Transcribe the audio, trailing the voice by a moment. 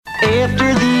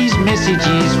After these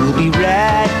messages, we'll be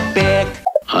right back.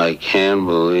 I can't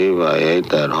believe I ate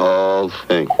that whole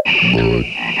thing.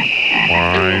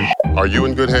 Are you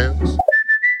in good hands?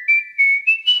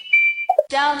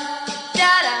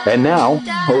 And now,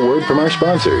 a word from our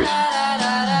sponsors.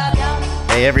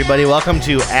 Hey everybody, welcome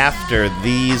to After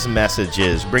These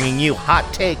Messages, bringing you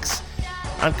hot takes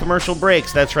on commercial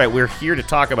breaks. That's right, we're here to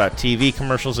talk about TV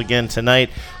commercials again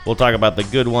tonight. We'll talk about the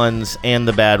good ones and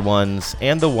the bad ones,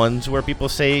 and the ones where people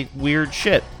say weird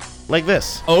shit, like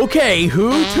this. Okay,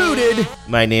 who tooted?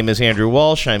 My name is Andrew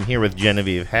Walsh. I'm here with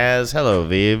Genevieve Has. Hello,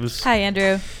 Vives. Hi,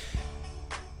 Andrew.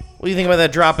 What do you think about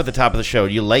that drop at the top of the show?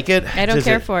 Do you like it? I don't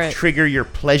care for it. Trigger your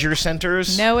pleasure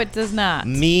centers? No, it does not.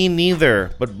 Me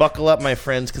neither. But buckle up, my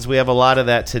friends, because we have a lot of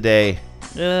that today.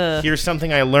 Ugh. Here's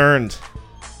something I learned.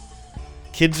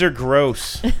 Kids are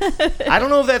gross. I don't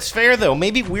know if that's fair, though.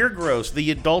 Maybe we're gross,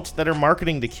 the adults that are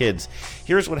marketing to kids.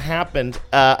 Here's what happened.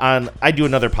 I do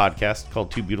another podcast called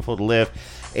Too Beautiful to Live,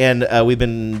 and we've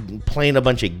been playing a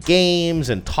bunch of games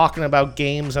and talking about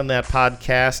games on that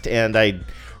podcast, and I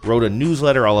wrote a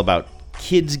newsletter all about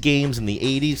kids' games in the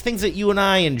 80s, things that you and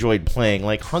I enjoyed playing,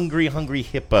 like Hungry Hungry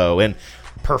Hippo and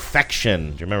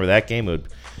Perfection. Do you remember that game? It would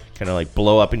kind of like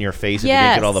blow up in your face if you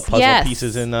didn't get all the puzzle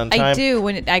pieces in on time. I do.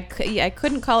 I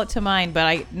couldn't call it to mind, but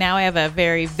I have a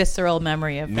very visceral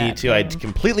memory of that. Me too. I'd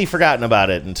completely forgotten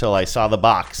about it until I saw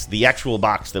the actual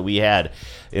box that we had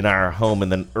in our home in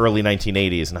the early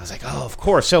 1980s, and I was like, oh, of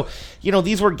course. So,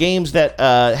 these were games that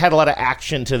had a lot of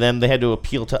action to them. They had to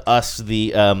appeal to us, the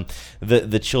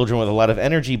children, with a lot of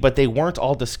energy, but they weren't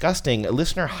all disgusting.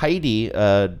 Listener Heidi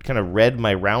kind of read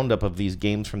my roundup of these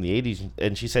games from the 80s,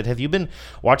 and she said, have you been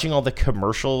watching all the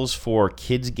commercials for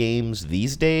kids' games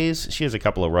these days? She has a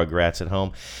couple of Rugrats at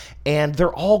home, and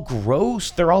they're all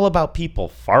gross. They're all about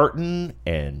people farting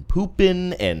and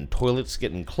pooping and toilets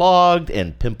getting clogged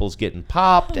and pimples getting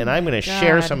popped, and I'm going to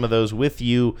share some of those with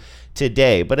you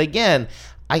today. But again,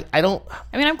 I don't...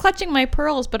 I mean, I'm clutching my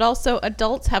pearls, but also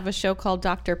adults have a show called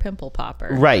Dr. Pimple Popper.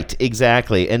 Right,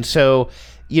 exactly. And so,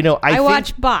 I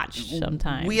watch Botch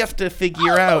sometimes. We have to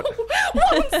figure out...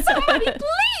 Won't somebody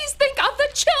please think of the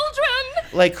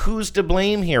children? Like, who's to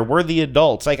blame here? We're the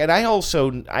adults. Like, and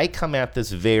I come at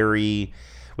this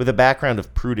with a background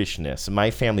of prudishness. In my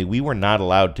family, we were not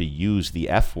allowed to use the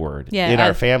F word in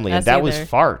our family, and that was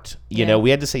fart. We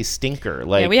had to say stinker.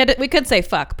 Like, we could say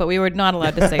fuck, but we were not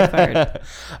allowed to say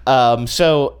fart.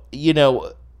 So,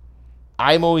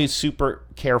 I'm always super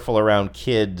careful around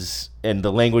kids and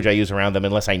the language I use around them,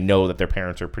 unless I know that their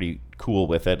parents are pretty cool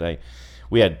with it.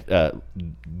 We had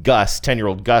Gus,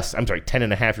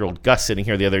 10-and-a-half-year-old Gus sitting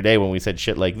here the other day when we said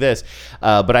shit like this.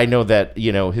 But I know that,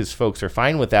 his folks are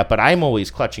fine with that, but I'm always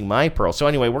clutching my pearl. So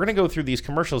anyway, we're going to go through these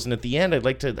commercials, and at the end, I'd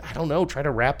like to, try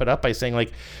to wrap it up by saying,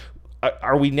 like,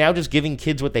 are we now just giving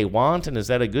kids what they want, and is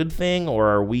that a good thing? Or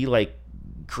are we, like,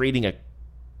 creating a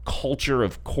culture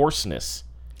of coarseness?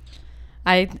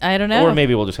 I don't know. Or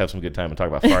maybe we'll just have some good time and talk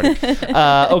about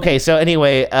farting. Okay, so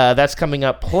anyway, that's coming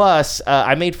up. Plus,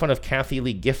 I made fun of Kathy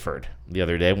Lee Gifford the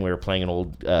other day when we were playing an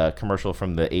old commercial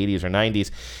from the 80s or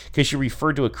 90s because she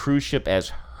referred to a cruise ship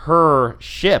as her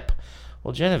ship.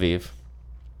 Well, Genevieve,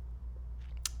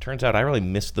 turns out I really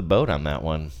missed the boat on that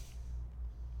one.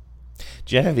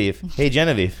 Genevieve. Hey,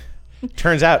 Genevieve.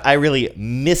 Turns out I really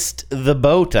missed the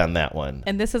boat on that one.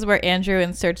 And this is where Andrew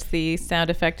inserts the sound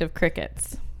effect of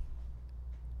crickets.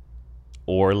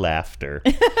 Or laughter.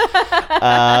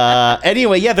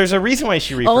 Anyway, there's a reason why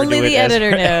she referred Only to it the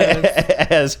editor knows.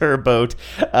 as her boat.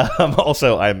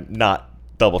 Also, I'm not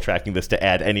double tracking this to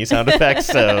add any sound effects,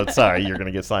 so sorry, you're going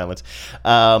to get silence.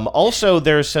 Also,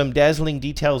 there's some dazzling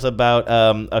details about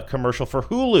a commercial for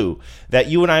Hulu that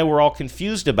you and I were all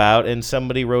confused about, and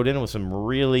somebody wrote in with some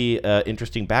really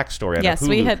interesting backstory on a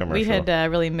Hulu commercial. We had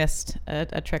really missed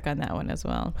a trick on that one as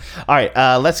well. All right,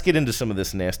 let's get into some of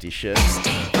this nasty shit.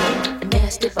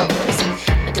 Nasty boys,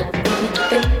 I don't need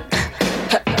anything.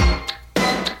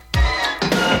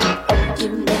 Oh,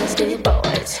 you nasty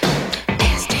boys,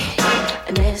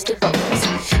 nasty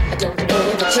boys, I don't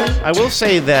ever change. I will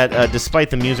say that despite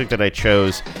the music that I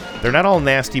chose, they're not all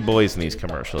nasty boys in these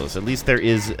commercials. At least there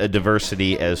is a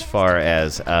diversity as far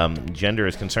as gender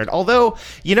is concerned. Although,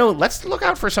 let's look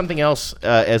out for something else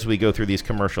as we go through these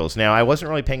commercials. Now, I wasn't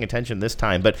really paying attention this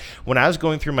time, but when I was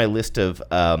going through my list of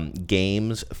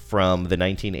games from the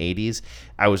 1980s,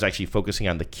 I was actually focusing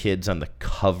on the kids on the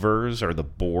covers or the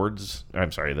boards.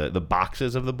 I'm sorry, the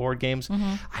boxes of the board games.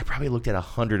 Mm-hmm. I probably looked at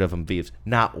 100 of them, Vives.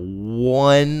 Not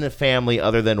one family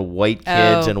other than white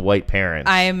kids and white parents.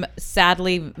 I'm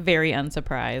sadly very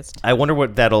unsurprised. I wonder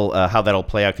what how that'll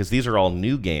play out, because these are all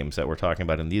new games that we're talking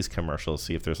about in these commercials.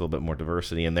 See if there's a little bit more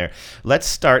diversity in there. Let's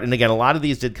start. And again, a lot of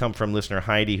these did come from listener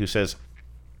Heidi, who says,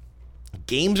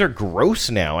 games are gross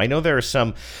now. I know there are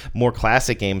some more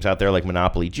classic games out there like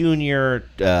Monopoly Junior,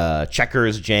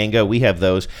 Checkers, Jenga. We have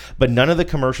those. But none of the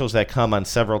commercials that come on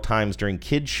several times during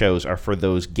kids shows are for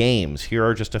those games. Here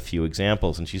are just a few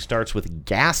examples. And she starts with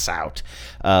Gas Out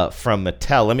from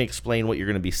Mattel. Let me explain what you're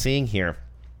going to be seeing here.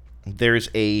 There's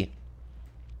it's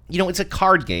a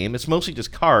card game. It's mostly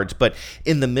just cards. But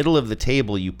in the middle of the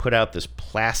table, you put out this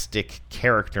plastic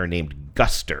character named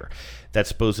Guster. That's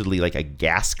supposedly like a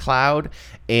gas cloud,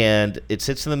 and it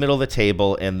sits in the middle of the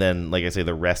table, and then, like I say,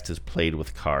 the rest is played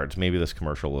with cards. Maybe this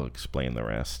commercial will explain the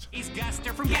rest. He's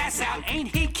Guster from Gas Out,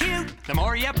 ain't he cute? The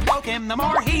more you poke him, the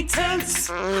more he toots.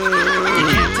 You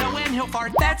can't tell when he'll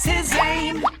fart, that's his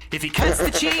aim. If he cuts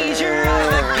the cheese, you're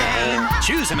out of the game.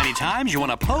 Choose how many times you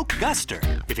want to poke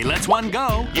Guster. If he lets one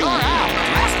go, you're out.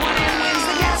 Last one in wins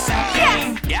the Gas Out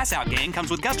game. Yes! Gas Out game comes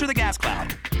with Guster the Gas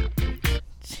Cloud.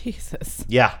 Jesus.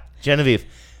 Yeah. Genevieve,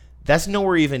 that's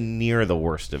nowhere even near the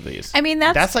worst of these. I mean,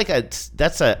 that's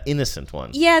a innocent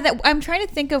one. Yeah, I'm trying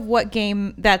to think of what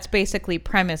game that's basically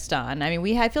premised on. I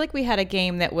mean, I feel like we had a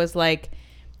game that was like,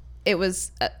 it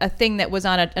was a thing that was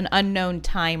on an unknown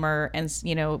timer, and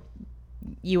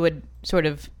you would sort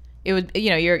of, it would,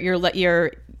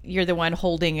 you're the one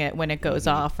holding it when it goes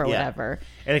off or whatever.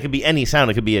 And it could be any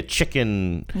sound. It could be a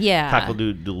chicken.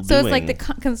 Cockle-doodle-doing. So it's like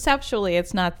conceptually,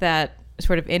 it's not that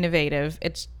sort of innovative.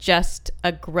 It's just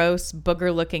a gross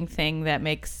booger-looking thing that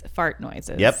makes fart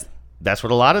noises. Yep. That's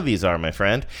what a lot of these are, my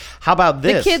friend. How about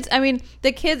this?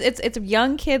 The kids, it's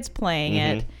young kids playing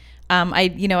it.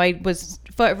 I was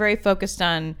very focused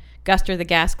on Guster the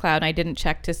Gas Cloud, and I didn't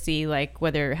check to see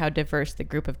how diverse the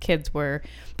group of kids were.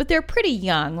 But they're pretty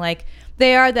young. Like,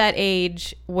 they are that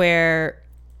age where,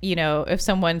 if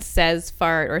someone says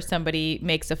fart or somebody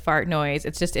makes a fart noise,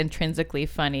 it's just intrinsically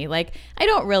funny. Like, I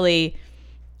don't really,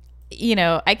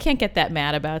 I can't get that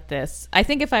mad about this. I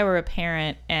think if I were a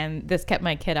parent and this kept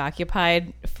my kid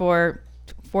occupied for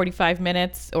 45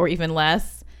 minutes or even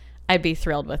less, I'd be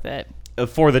thrilled with it.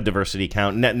 For the diversity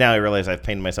count. Now I realize I've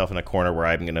painted myself in a corner where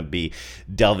I'm going to be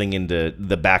delving into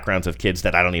the backgrounds of kids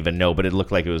that I don't even know, but it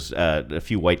looked like it was a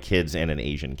few white kids and an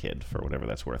Asian kid, for whatever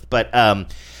that's worth. But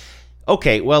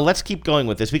okay, well, let's keep going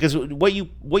with this, because what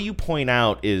you point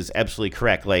out is absolutely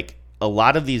correct. Like, a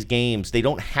lot of these games, they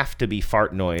don't have to be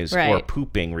fart noise or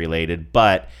pooping related,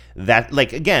 but that,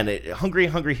 like, again, Hungry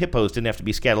Hippos didn't have to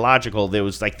be scatological. There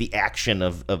was like the action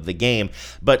of the game,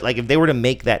 but like if they were to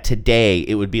make that today,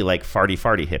 it would be like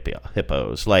farty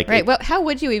hippos. Like, right. Well, how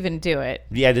would you even do it?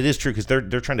 Yeah, it is true, because they're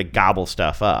trying to gobble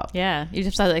stuff up. Yeah, you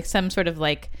just have like some sort of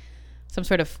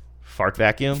fart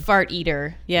vacuum? Fart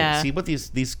eater, yeah. See, what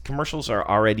these commercials are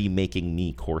already making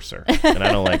me coarser, and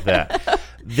I don't like that.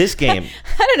 This game...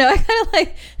 I don't know, I kind of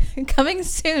like coming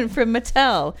soon from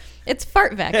Mattel. It's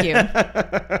fart vacuum.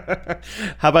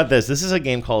 How about this? This is a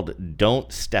game called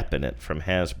Don't Step in It from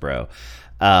Hasbro.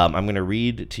 I'm going to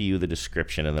read to you the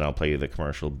description, and then I'll play you the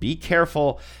commercial. Be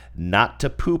careful not to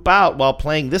poop out while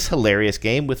playing this hilarious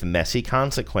game with messy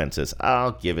consequences.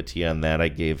 I'll give it to you on that. I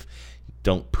gave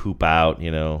Don't Poop Out,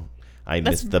 I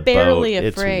missed the boat.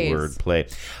 It's wordplay.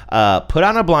 Put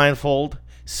on a blindfold,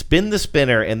 spin the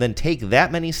spinner, and then take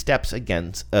that many steps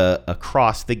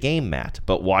across the game mat.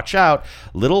 But watch out,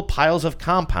 little piles of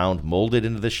compound molded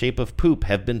into the shape of poop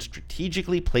have been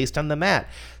strategically placed on the mat.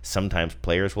 Sometimes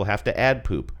players will have to add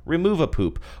poop, remove a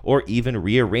poop, or even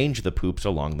rearrange the poops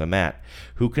along the mat.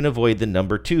 Who can avoid the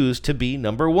number 2s to be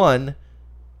number 1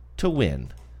 to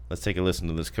win? Let's take a listen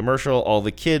to this commercial. All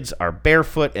the kids are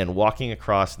barefoot and walking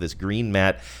across this green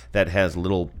mat that has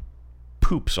little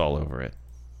poops all over it.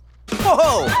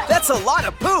 Whoa, that's a lot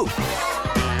of poop!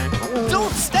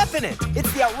 Don't step in it!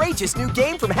 It's the outrageous new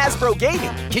game from Hasbro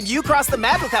Gaming. Can you cross the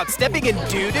mat without stepping in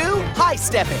doo-doo?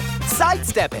 High-step it,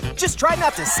 side-step it. Just try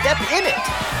not to step in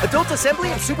it. Adult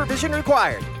assembly and supervision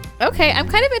required. Okay, I'm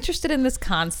kind of interested in this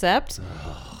concept.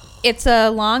 It's a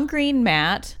long green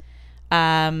mat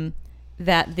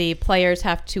that the players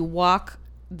have to walk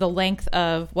the length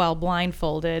of while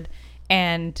blindfolded,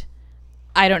 and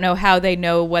I don't know how they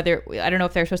know I don't know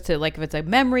if they're supposed to, like, if it's a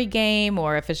memory game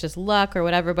or if it's just luck or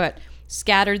whatever, but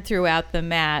scattered throughout the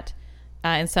mat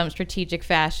in some strategic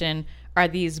fashion are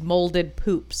these molded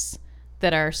poops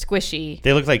that are squishy.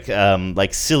 They look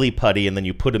like silly putty, and then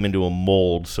you put them into a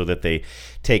mold so that they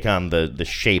take on the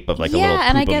shape of like a little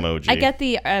poop and emoji. I get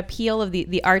the appeal of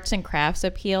the arts and crafts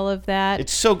appeal of that.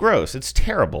 It's so gross. It's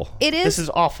terrible. It is. This is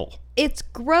awful. It's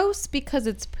gross because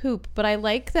it's poop, but I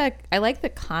like that. I like the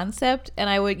concept, and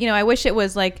I would, I wish it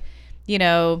was like,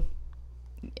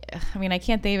 I mean, I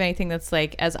can't think of anything that's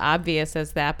like as obvious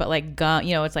as that, but like gum,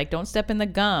 it's like don't step in the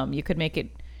gum. You could make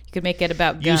it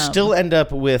about gum. You still end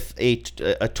up with a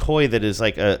toy that is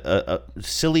like a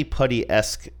silly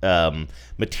putty-esque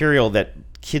material that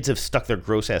kids have stuck their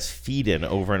gross ass feet in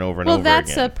over and over and over again. Well,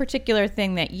 that's a particular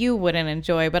thing that you wouldn't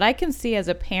enjoy, but I can see as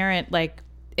a parent like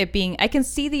it being. I can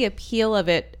see the appeal of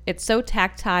it. It's so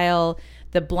tactile.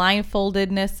 The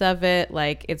blindfoldedness of it,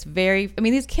 like it's very. I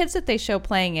mean, these kids that they show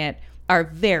playing it are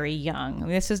very young. I mean,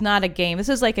 this is not a game. This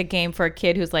is like a game for a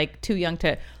kid who's like too young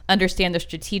to understand the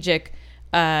strategic,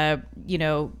 way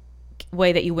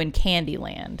that you win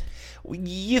Candyland.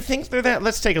 You think they're that?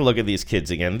 Let's take a look at these kids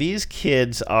again. These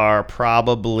kids are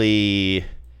probably.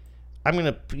 I'm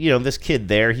gonna, this kid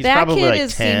there. He's probably like 10.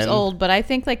 Seems old, but I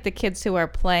think like the kids who are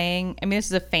playing. I mean, this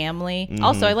is a family. Mm-hmm.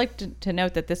 Also, I like to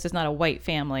note that this is not a white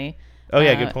family. Oh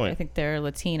yeah, good point. I think they're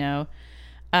Latino.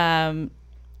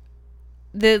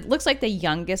 Looks like the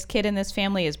youngest kid in this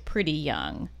family is pretty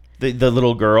young. The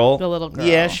little girl? The little girl.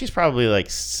 Yeah, she's probably like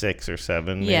 6 or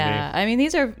 7, maybe. Yeah, I mean,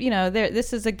 these are,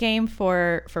 this is a game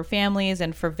for families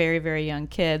and for very, very young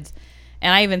kids.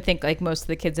 And I even think like most of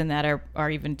the kids in that are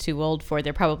even too old for it.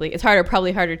 It's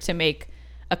probably harder to make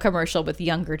a commercial with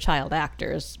younger child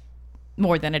actors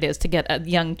more than it is to get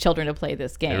young children to play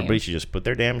this game. Everybody should just put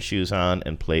their damn shoes on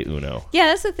and play Uno. Yeah,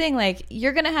 that's the thing. Like,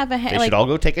 you're going to have They should all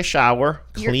go take a shower,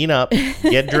 clean up,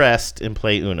 get dressed, and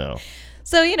play Uno.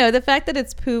 So, the fact that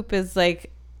it's poop is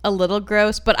like a little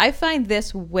gross, but I find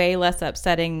this way less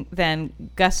upsetting than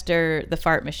Guster the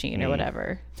fart machine or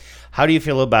whatever. How do you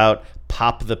feel about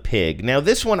Pop the Pig? Now,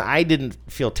 this one I didn't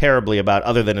feel terribly about,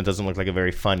 other than it doesn't look like a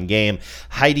very fun game.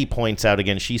 Heidi points out,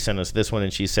 again, she sent us this one,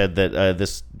 and she said that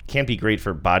this can't be great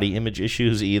for body image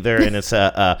issues either, and it's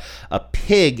a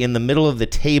pig in the middle of the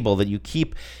table that you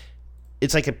keep.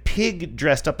 It's like a pig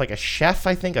dressed up like a chef,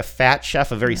 I think, a fat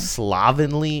chef, a very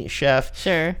slovenly chef.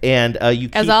 Sure. And you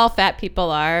keep, as all fat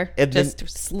people are, and just then,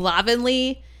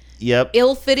 slovenly. Yep.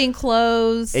 Ill-fitting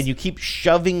clothes. And you keep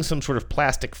shoving some sort of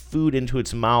plastic food into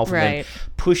its mouth, right, and then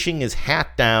pushing his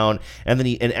hat down, and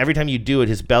then every time you do it,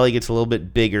 his belly gets a little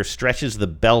bit bigger, stretches the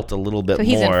belt a little bit more.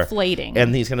 So he's inflating.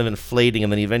 And he's kind of inflating,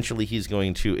 and then eventually he's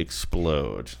going to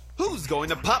explode. Who's going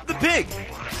to pop the pig?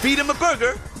 Feed him a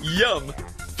burger? Yum.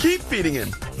 Keep feeding him.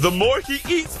 The more he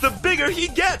eats, the bigger he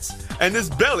gets. And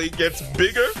his belly gets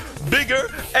bigger, bigger,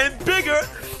 and bigger.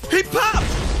 He popped!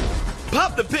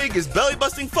 Pop the Pig is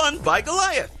belly-busting fun by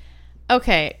Goliath.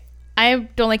 Okay, I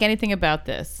don't like anything about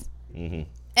this. Mm-hmm.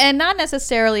 And not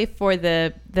necessarily for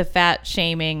the fat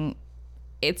shaming.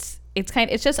 It's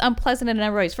just unpleasant in a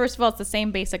number of ways. First of all, it's the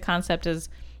same basic concept as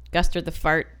Guster the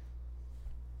fart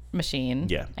machine.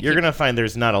 Yeah, you're going to find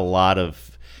there's not a lot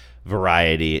of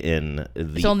variety in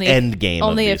the end game.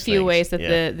 Only of a these few things. ways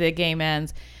that the game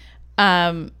ends.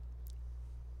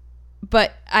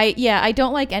 But I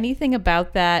don't like anything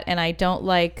about that, and I don't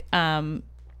like I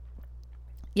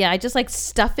just like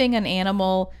stuffing an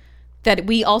animal that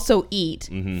we also eat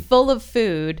full of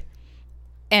food,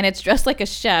 and it's dressed like a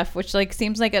chef, which like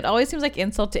always seems like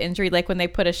insult to injury, like when they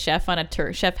put a chef on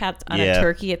a chef hat on a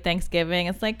turkey at Thanksgiving.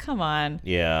 It's like, come on.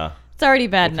 Yeah. It's already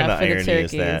bad what enough kind of for the irony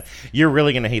turkeys. Is that? You're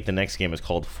really going to hate the next game. It's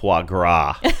called Foie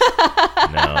Gras.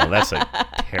 No, that's a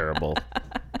terrible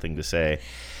thing to say.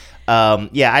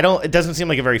 It doesn't seem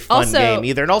like a very fun game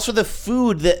either. And also the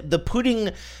food, the putting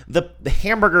the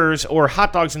hamburgers or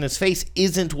hot dogs in his face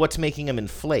isn't what's making him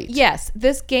inflate. Yes.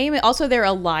 This game, also they're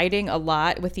eliding a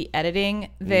lot with the editing.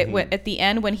 That at the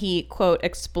end when he, quote,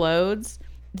 explodes,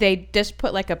 they just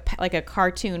put like a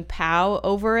cartoon pow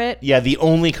over it. Yeah, the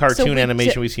only cartoon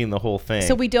animation we see in the whole thing.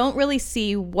 So we don't really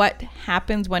see what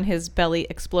happens when his belly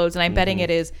explodes, and I'm betting it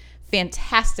is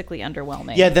fantastically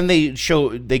underwhelming. Yeah, then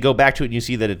they go back to it and you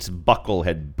see that its buckle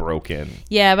had broken.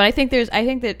 Yeah, but I think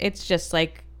that it's just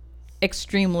like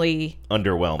extremely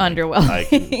underwhelming. I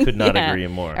could not agree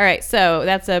more. All right, so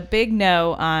that's a big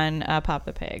no on Pop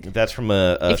the Pig. That's from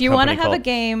a if you want to have a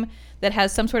game that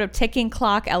has some sort of ticking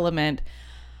clock element,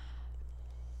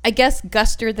 I guess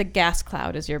Guster the Gas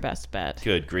Cloud is your best bet.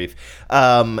 Good grief.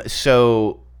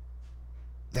 So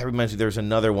that reminds me, there's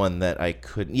another one that I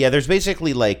couldn't. Yeah, there's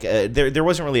basically like there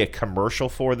wasn't really a commercial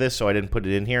for this, so I didn't put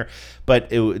it in here. But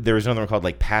there was another one called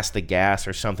like Pass the Gas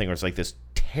or something, where it's like this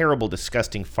terrible,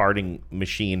 disgusting farting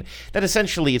machine that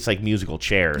essentially it's like musical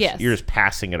chairs. Yes. You're just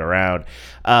passing it around.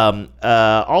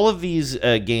 All of these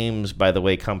games, by the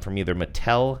way, come from either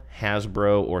Mattel,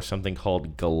 Hasbro, or something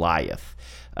called Goliath.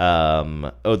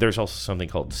 There's also something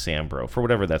called Sambro, for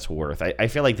whatever that's worth. I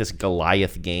feel like this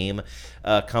Goliath game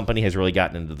company has really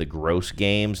gotten into the gross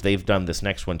games. They've done this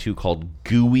next one, too, called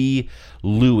Gooey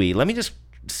Louie. Let me just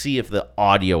see if the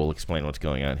audio will explain what's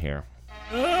going on here.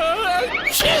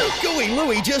 Gooey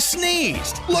Louie just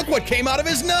sneezed. Look what came out of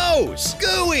his nose.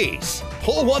 Gooey's.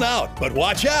 Pull one out, but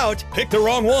watch out. Pick the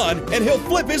wrong one, and he'll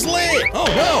flip his lid. Oh,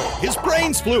 no. His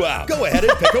brains flew out. Go ahead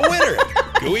and pick a winner.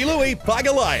 Gooey Louie by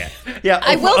Goliath. Yeah.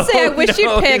 I will say I wish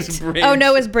you'd picked. Oh,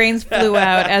 no, his brains flew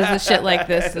out as the shit like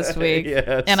this week.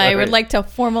 Yeah, and I would like to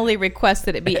formally request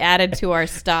that it be added to our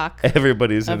stock.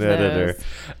 Everybody's an editor.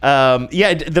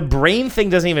 The brain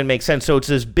thing doesn't even make sense. So it's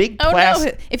this big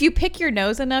plastic. No. If you pick your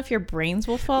nose enough, your brains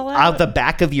will fall out. Out the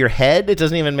back of your head? It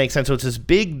doesn't even make sense. So it's this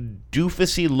big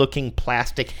doofusy looking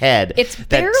plastic head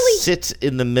that sits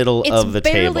in the middle of the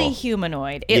table. It's barely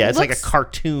humanoid. It's like a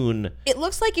cartoon. It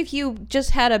looks like if you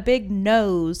just had a big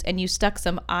nose and you stuck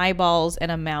some eyeballs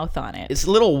and a mouth on it. It's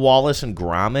little Wallace and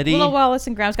Gromity. Little Wallace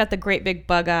and Grom's got the great big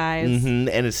bug eyes. Mm-hmm.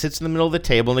 And it sits in the middle of the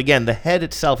table. And again, the head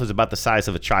itself is about the size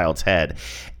of a child's head.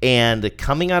 And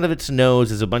coming out of its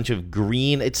nose is a bunch of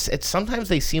green. It's sometimes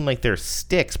they seem like they're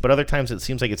sticks, but other times it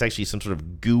seems like it's actually some sort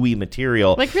of gooey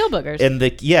material. Like real boogers. And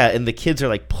the kids are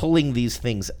like pulling these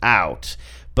things out.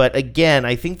 But again,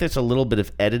 I think there's a little bit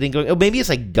of editing going. Oh, maybe it's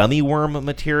like gummy worm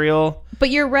material. But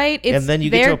you're right. And then you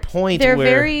get to a point where... They're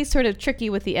very sort of tricky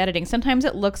with the editing. Sometimes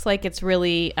it looks like it's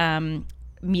really mucusy.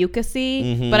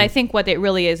 Mm-hmm. But I think what it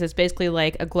really is basically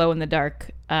like a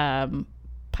glow-in-the-dark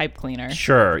pipe cleaner.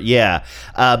 Sure, yeah.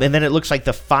 And then it looks like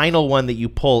the final one that you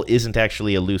pull isn't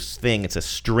actually a loose thing. It's a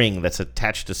string that's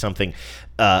attached to something,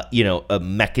 a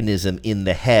mechanism in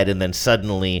the head, and then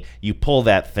suddenly you pull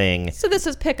that thing. So this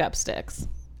is pickup sticks.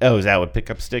 Oh, is that what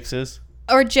pickup sticks is?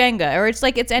 Or Jenga, or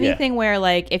it's anything where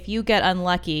like if you get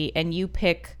unlucky and you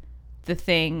pick the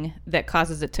thing that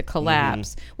causes it to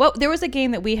collapse. Mm-hmm. Well, there was a game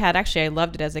that we had, actually I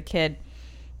loved it as a kid.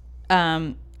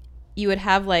 You would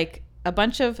have like a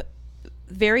bunch of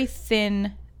very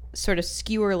thin sort of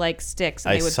skewer-like sticks.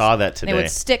 And saw that today. They would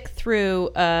stick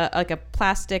through like a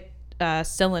plastic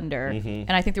cylinder. Mm-hmm.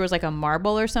 And I think there was like a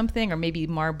marble or something, or maybe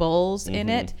marbles in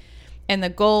it. And the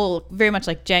goal, very much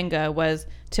like Jenga, was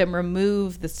to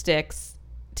remove the sticks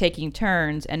taking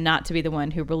turns and not to be the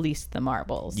one who released the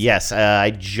marbles. Yes,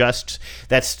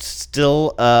 that's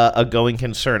still a going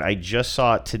concern. I just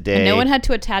saw it today. And no one had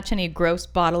to attach any gross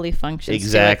bodily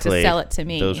functions to it to sell it to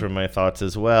me. Those were my thoughts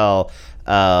as well.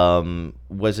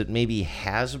 Was it maybe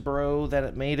Hasbro that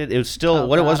it made it? It was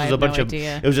still it was a bunch of.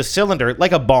 It was a cylinder,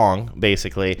 like a bong,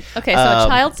 basically. Okay, so a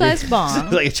child-sized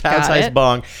bong, like a child-sized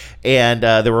bong, and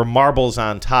there were marbles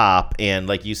on top, and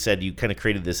like you said, you kind of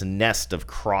created this nest of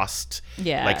crossed,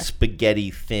 like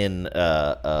spaghetti thin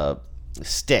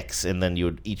sticks, and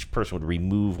then each person would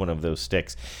remove one of those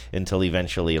sticks until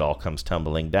eventually it all comes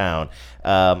tumbling down.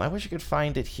 I wish I could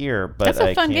find it here, but that's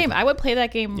a fun game. I would play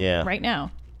that game right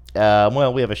now.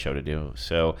 Well, we have a show to do,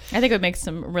 so I think it would make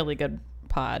some really good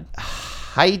pod.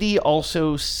 Heidi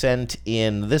also sent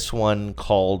in this one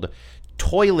called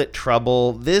Toilet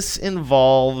Trouble. This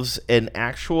involves an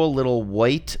actual little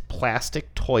white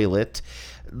plastic toilet,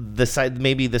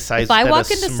 maybe the size that a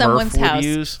Smurf would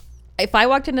use. If I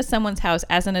walked into someone's house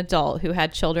as an adult who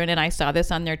had children and I saw this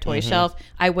on their toy shelf,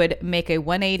 I would make a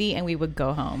 180 and we would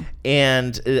go home.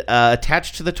 And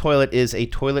attached to the toilet is a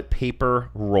toilet paper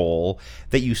roll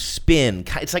that you spin.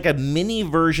 It's like a mini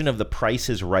version of the Price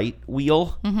is Right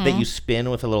wheel that you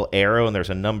spin with a little arrow, and there's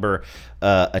a number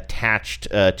attached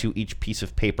to each piece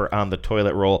of paper on the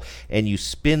toilet roll, and you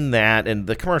spin that, and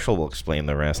the commercial will explain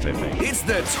the rest, I think. It's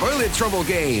the Toilet Trouble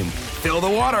game. Fill the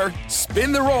water,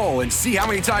 spin the roll, and see how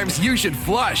many times you should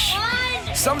flush.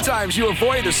 Sometimes you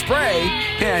avoid the spray,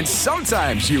 and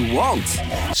sometimes you won't.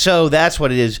 So that's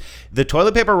what it is. The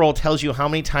toilet paper roll tells you how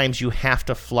many times you have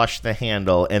to flush the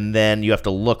handle, and then you have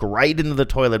to look right into the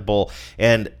toilet bowl,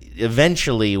 and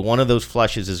eventually one of those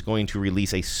flushes is going to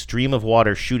release a stream of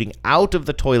water shooting out of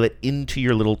the toilet into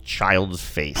your little child's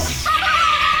face.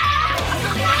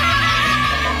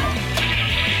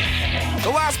 The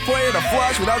last player to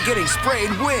flush without getting sprayed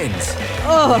wins.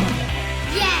 Oh.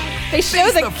 Yes. They show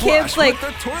the kids like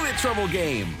the Toilet Trouble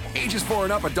game. Ages 4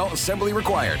 and up, adult assembly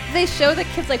required. They show the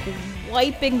kids like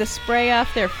wiping the spray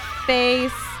off their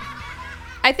face.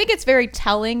 I think it's very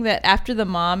telling that after the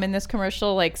mom in this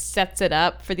commercial like sets it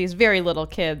up for these very little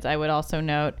kids, I would also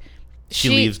note she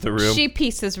leaves the room. She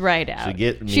pieces right out. So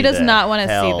get me she does not want to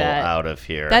see that out of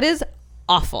here. That is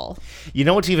awful. You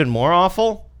know what's even more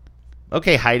awful?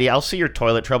 Okay, Heidi, I'll see your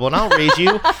toilet trouble, and I'll raise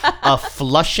you a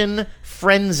Flushin'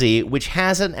 Frenzy, which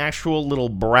has an actual little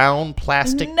brown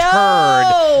plastic turd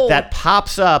that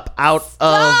pops up out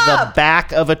of the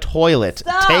back of a toilet.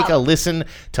 Take a listen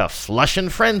to Flushin'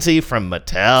 Frenzy from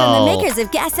Mattel. From the makers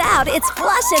of Gas Out, it's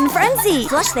Flushin' Frenzy.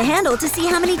 Flush the handle to see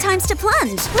how many times to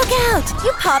plunge. Look out!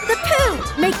 You pop the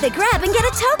poo. Make the grab and get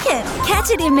a token. Catch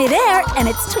it in midair, and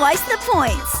it's twice the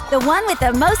points. The one with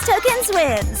the most tokens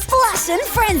wins. Flushin'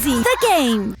 Frenzy, the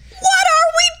game. What are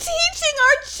we teaching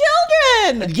our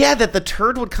children? Yeah, that the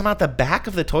turd would come out the back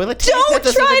of the toilet tank? Don't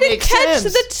That try even to make catch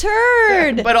sense. the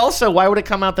turd. Yeah, but also, why would it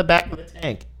come out the back of the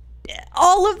tank?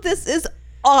 All of this is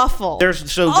awful.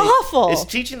 Awful. It's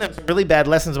teaching them some really bad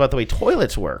lessons about the way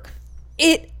toilets work.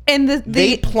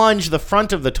 They plunge the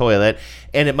front of the toilet,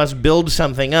 and it must build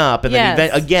something up, and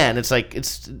then again, it's like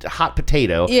it's hot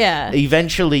potato. Yeah.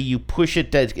 Eventually, you push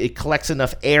it; it collects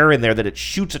enough air in there that it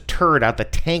shoots a turd out the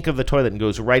tank of the toilet and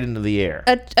goes right into the air.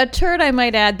 A turd, I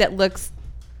might add, that looks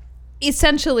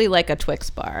essentially like a Twix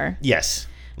bar. Yes,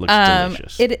 looks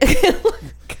delicious.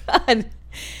 God,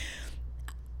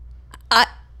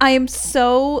 I am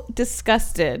so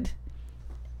disgusted.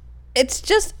 It's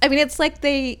just, I mean, it's like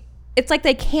they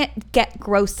can't get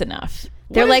gross enough.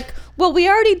 They're like, well, we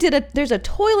already there's a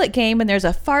toilet game and there's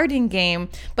a farting game,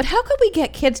 but how could we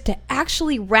get kids to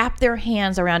actually wrap their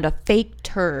hands around a fake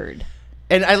turd?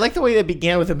 And I like the way they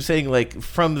began with him saying, like,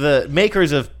 from the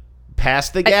makers of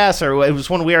Pass the Gas, or it was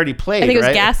one we already played, I think it was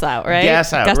right? Gas Out, right?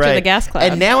 Gas Out, Guster right. the Gas Cloud.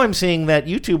 And now I'm seeing that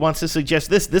YouTube wants to suggest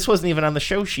this. This wasn't even on the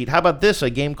show sheet. How about this? A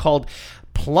game called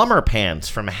Plumber Pants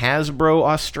from Hasbro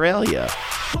Australia.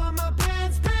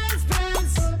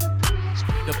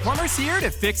 The plumber's here to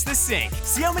fix the sink.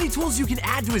 See how many tools you can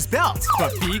add to his belt.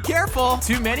 But be careful.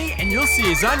 Too many and you'll see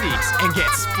his undies and get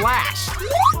splashed.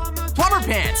 Plumber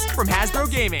Pants from Hasbro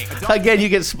Gaming. Again, you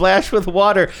get splashed with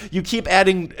water. You keep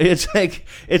adding. It's like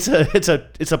it's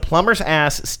a plumber's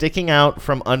ass sticking out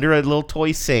from under a little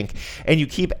toy sink, and you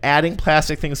keep adding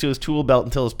plastic things to his tool belt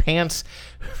until his pants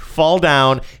fall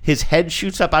down. His head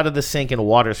shoots up out of the sink, and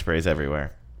water sprays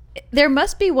everywhere. There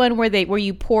must be one where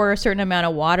you pour a certain amount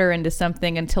of water into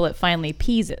something until it finally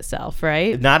pees itself,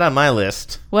 right? Not on my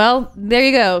list. Well, there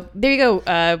you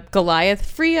go. Goliath,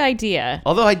 free idea.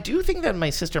 Although I do think that my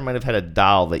sister might have had a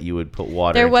doll that you would put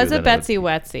water There into. was a Betsy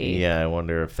Wetsy. Yeah, I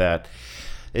wonder if that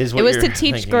is what it was you're to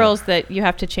teach thinking girls of. that you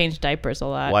have to change diapers a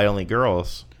lot. Why only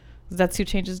girls? That's who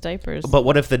changes diapers. But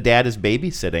what if the dad is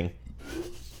babysitting?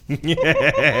 I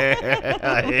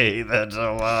hate that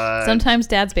so much. Sometimes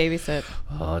dads babysit.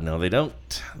 Oh, no, they don't.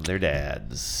 They're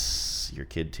dads. Your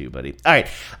kid too, buddy. All right.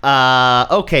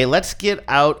 Okay, let's get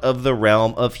out of the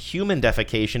realm of human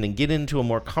defecation and get into a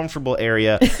more comfortable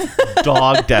area,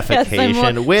 dog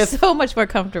defecation, with so much more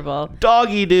comfortable.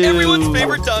 Doggy Doo. Everyone's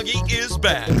favorite doggy is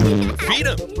back. Feed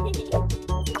him,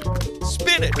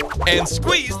 spin it, and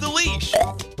squeeze the leash.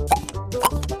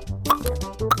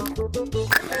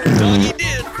 Doggy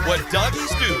did what doggies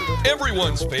do.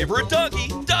 Everyone's favorite doggy,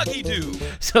 Doggy Doo.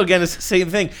 So again, it's the same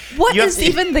thing. What is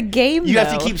even the game, You though?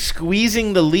 have to keep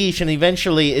squeezing the leash, and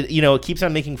eventually, it keeps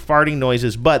on making farting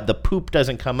noises, but the poop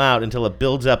doesn't come out until it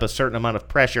builds up a certain amount of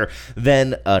pressure.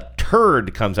 Then a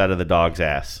turd comes out of the dog's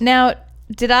ass. Now,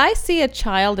 did I see a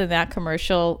child in that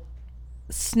commercial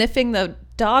sniffing the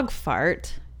dog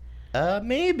fart?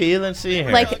 Maybe. Let's see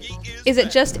here. Like, is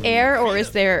it just air, or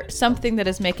is there something that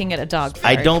is making it a dog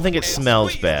fart? I don't think it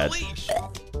smells bad.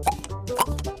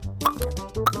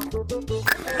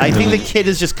 I think the kid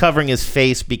is just covering his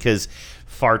face because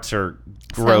farts are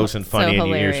gross and funny, and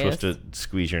you're supposed to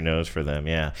squeeze your nose for them.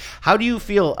 Yeah. How do you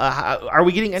feel? Are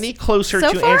we getting any closer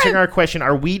to answering our question?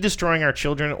 Are we destroying our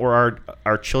children, or are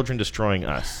our children destroying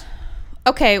us?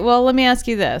 Okay, well, let me ask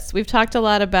you this. We talked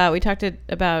about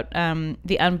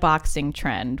the unboxing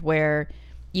trend, where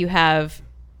you have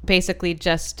basically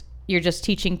you're just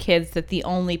teaching kids that the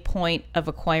only point of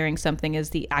acquiring something is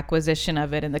the acquisition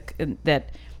of it, and that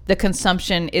the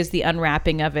consumption is the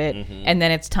unwrapping of it, and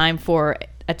then it's time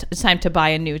to buy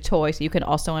a new toy, so you can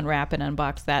also unwrap and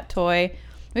unbox that toy.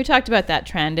 We talked about that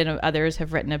trend, and others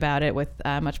have written about it with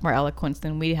much more eloquence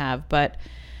than we have. But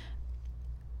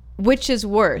which is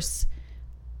worse?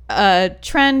 A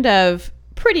trend of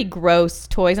pretty gross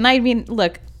toys, and I mean,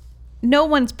 look, no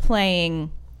one's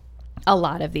playing a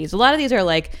lot of these. A lot of these are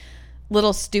like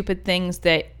little stupid things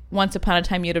that once upon a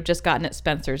time you'd have just gotten at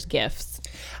Spencer's Gifts.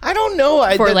 I don't know.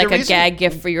 For a gag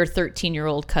gift for your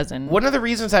 13-year-old cousin. One of the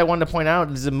reasons I wanted to point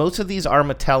out is that most of these are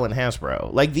Mattel and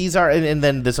Hasbro. Like, these are, and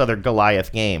then this other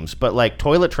Goliath Games. But, like,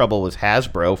 Toilet Trouble was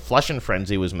Hasbro. Flush and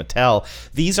Frenzy was Mattel.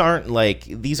 These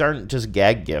aren't just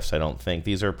gag gifts, I don't think.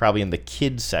 These are probably in the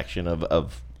kids section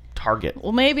of Target.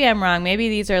 Well, maybe I'm wrong. Maybe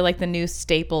these are like the new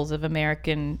staples of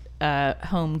American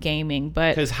home gaming.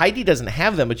 But because Heidi doesn't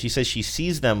have them, but she says she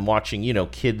sees them watching,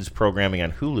 kids programming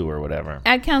on Hulu or whatever.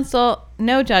 Ad Council,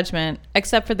 no judgment,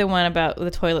 except for the one about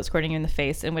the toilet squirting you in the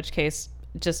face, in which case,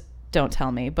 just don't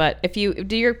tell me. But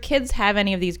do your kids have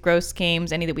any of these gross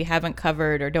games, any that we haven't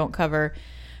covered or don't cover?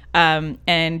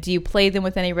 And do you play them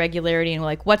with any regularity? And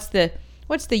like, what's the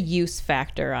use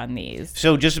factor on these?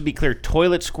 So just to be clear,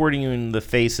 toilet squirting you in the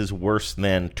face is worse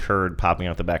than turd popping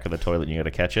out the back of the toilet and you got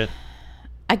to catch it?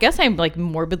 I guess I'm like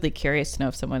morbidly curious to know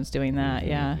if someone's doing that.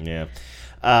 Mm-hmm. Yeah.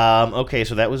 Okay,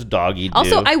 so that was Doggy Doo.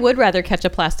 Also, I would rather catch a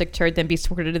plastic turd than be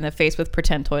squirted in the face with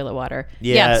pretend toilet water.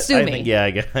 Yeah, sue me.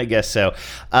 I guess so.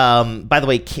 By the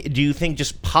way, do you think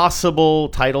just possible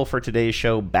title for today's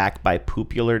show, Back by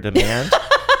Popular Demand?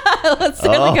 It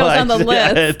certainly goes on the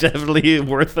list. Definitely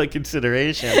worth a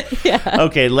consideration. Yeah.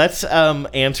 Okay, let's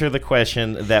answer the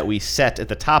question that we set at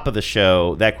the top of the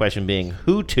show. That question being,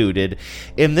 who tooted?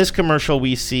 In this commercial,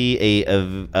 we see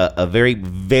a very,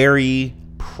 very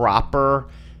proper,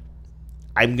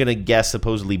 I'm going to guess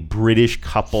supposedly British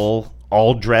couple,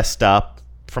 all dressed up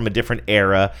from a different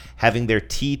era, having their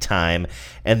tea time,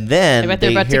 and then I bet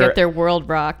they're about to get their world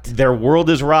rocked. Their world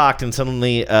is rocked, and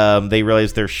suddenly they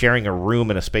realize they're sharing a room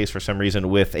and a space for some reason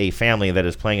with a family that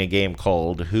is playing a game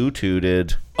called Who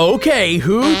Tooted? Okay,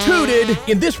 Who Tooted?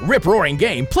 In this rip-roaring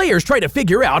game, players try to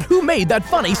figure out who made that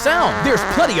funny sound. There's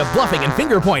plenty of bluffing and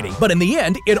finger-pointing, but in the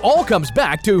end, it all comes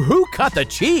back to who cut the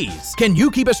cheese. Can you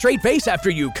keep a straight face after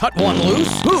you cut one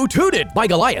loose? Who Tooted? By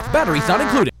Goliath, batteries not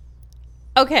included.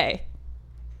 Okay.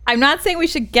 I'm not saying we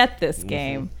should get this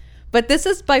game, but this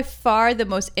is by far the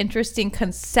most interesting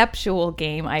conceptual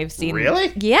game I've seen.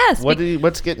 Really? Yes.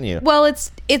 What's getting you? Well,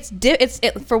 it's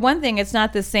for one thing, it's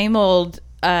not the same old,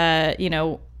 hot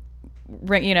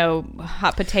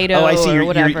potato. Oh, I see. Or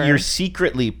whatever. You're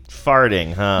secretly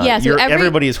farting, huh? Yeah. So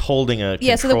everybody is holding a controller.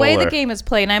 Yeah. So the way the game is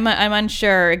played, and I'm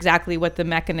unsure exactly what the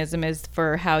mechanism is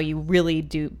for how you really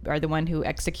are the one who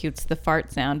executes the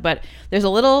fart sound, but there's a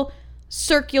little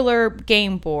circular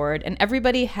game board, and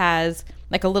everybody has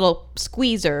like a little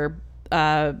squeezer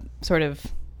sort of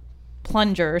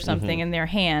plunger or something in their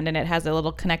hand, and it has a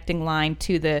little connecting line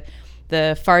to the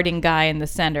farting guy in the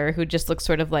center, who just looks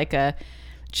sort of like a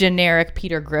generic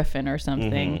Peter Griffin or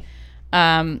something.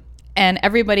 And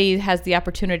everybody has the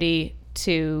opportunity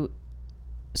to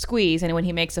squeeze, and when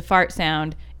he makes a fart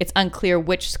sound, it's unclear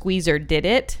which squeezer did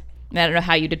it. And I don't know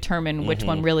how you determine which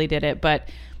one really did it, but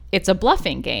it's a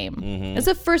bluffing game. It's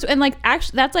the first, and like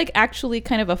that's like actually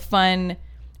kind of a fun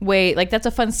way, like that's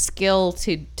a fun skill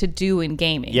to do in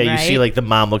gaming. Yeah, right? You see like the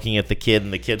mom looking at the kid,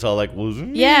 and the kid's all like,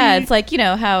 yeah, it's like,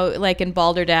 how like in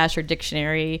Balderdash or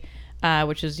Dictionary,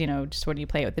 which is just when you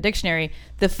play it with the dictionary,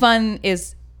 the fun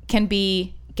can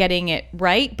be getting it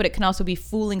right, but it can also be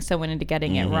fooling someone into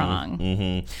getting it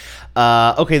wrong.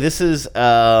 Okay, this is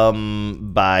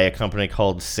by a company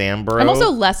called Sambro. I'm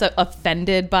also less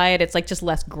offended by it. It's like just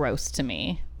less gross to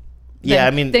me.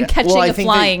 Than catching a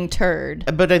flying turd.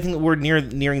 But I think we're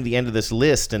nearing the end of this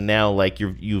list, and now like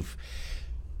you've.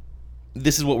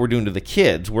 This is what we're doing to the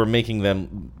kids. We're making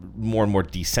them more and more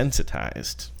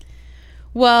desensitized.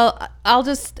 Well,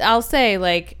 I'll say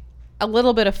like, a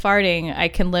little bit of farting I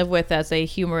can live with as a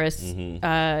humorous,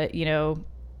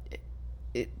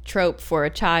 trope for a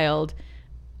child.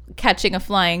 Catching a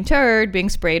flying turd, being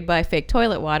sprayed by fake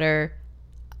toilet water,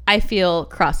 I feel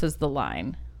crosses the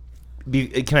line.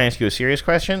 Can I ask you a serious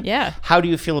question? Yeah. How do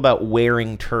you feel about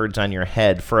wearing turds on your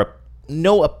head for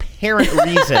no apparent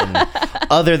reason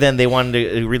other than they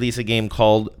wanted to release a game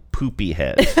called Poopy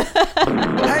Head?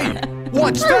 Hey,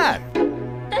 what's that?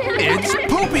 It's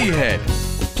Poopy Head.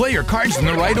 Play your cards in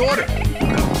the right order,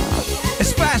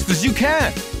 as fast as you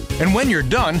can. And when you're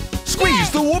done, squeeze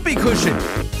the whoopee cushion.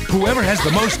 Whoever has the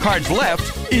most cards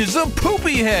left is a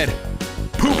Poopy Head.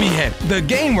 Poopy Head, the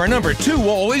game where number 2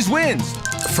 always wins.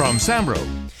 From Sambro.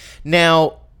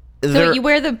 Now, so you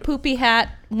wear the poopy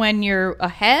hat when you're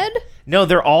ahead? No,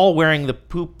 they're all wearing the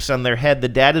poops on their head. The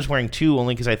dad is wearing 2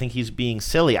 only because I think he's being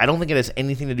silly. I don't think it has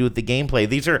anything to do with the gameplay.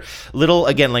 These are little,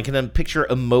 again, like in a picture,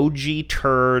 emoji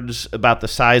turds about the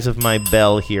size of my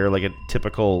bell here, like a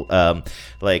typical,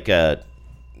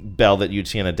 bell that you'd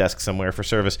see on a desk somewhere for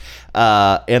service,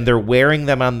 and they're wearing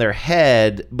them on their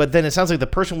head, but then it sounds like the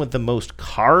person with the most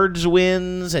cards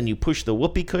wins, and you push the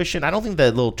whoopee cushion. I don't think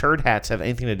the little turd hats have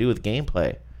anything to do with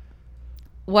gameplay.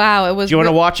 Wow, it was. Do you want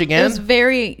to watch again? It was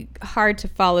very hard to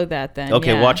follow that then.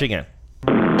 Okay, yeah. watch again.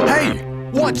 Hey,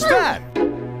 what's that?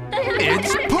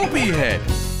 It's Poopy Head.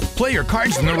 Play your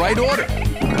cards in the right order.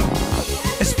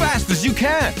 As fast as you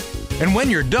can. And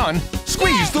when you're done,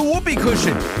 squeeze the whoopee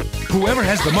cushion. Whoever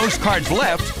has the most cards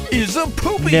left is a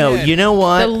Poopy No, Head. you know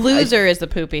what? The loser is the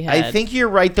Poopy Head. I think you're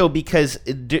right, though, because...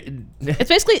 It's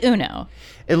basically Uno.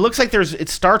 It looks like it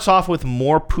starts off with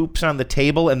more poops on the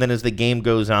table, and then as the game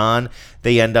goes on,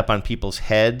 they end up on people's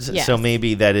heads. Yes. So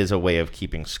maybe that is a way of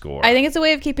keeping score. I think it's a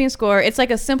way of keeping score. It's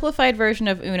like a simplified version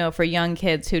of Uno for young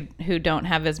kids who don't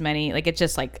have as many. Like, it's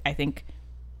just like, I think,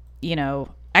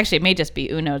 actually it may just be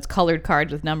Uno. It's colored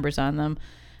cards with numbers on them.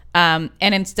 And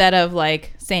instead of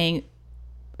like saying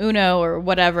Uno or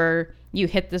whatever, you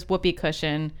hit this whoopee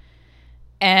cushion.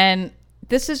 And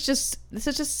this is just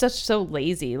so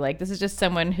lazy. Like, this is just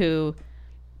someone who,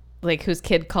 like, whose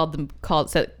kid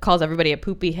calls everybody a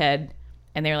poopy head,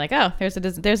 and they're like, oh,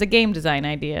 there's a game design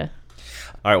idea.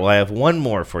 All right, well, I have one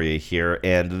more for you here,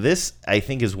 and this, I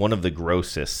think, is one of the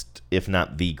grossest, if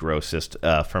not the grossest,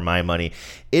 for my money.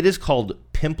 It is called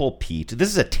Pimple Pete. This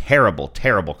is a terrible,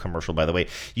 terrible commercial, by the way.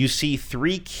 You see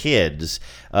 3 kids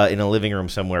in a living room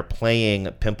somewhere playing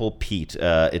Pimple Pete.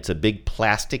 It's a big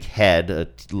plastic head,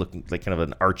 looking like kind of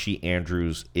an Archie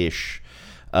Andrews-ish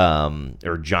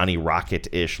or Johnny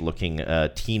Rocket-ish looking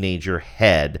teenager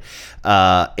head.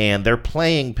 And they're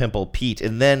playing Pimple Pete,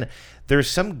 and then there's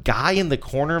some guy in the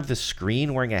corner of the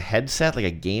screen wearing a headset, like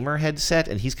a gamer headset,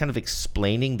 and he's kind of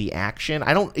explaining the action.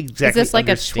 I don't exactly Is this like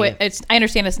understand. I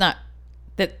understand it's not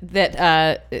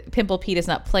that Pimple Pete is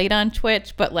not played on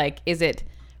Twitch, but like, is it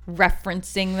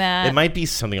referencing that? It might be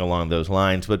something along those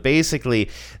lines, but basically,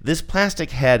 this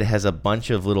plastic head has a bunch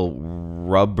of little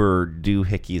rubber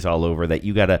doohickeys all over that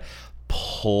you gotta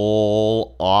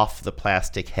pull off the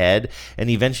plastic head, and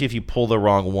eventually if you pull the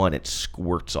wrong one, it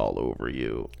squirts all over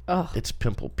you. Oh, it's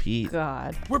Pimple Pete.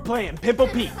 God. We're playing Pimple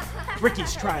Pete.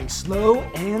 Ricky's trying slow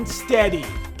and steady.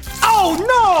 Oh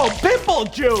no! Pimple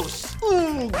juice!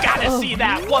 Ooh, gotta see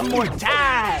that one more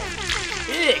time.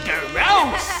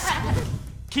 Gross!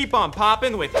 Keep on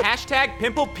popping with hashtag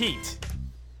Pimple Pete.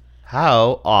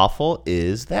 How awful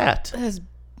is that? That is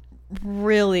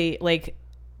really like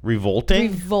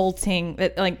revolting.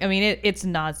 It's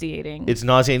nauseating. It's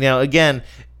nauseating. Now, again,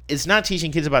 it's not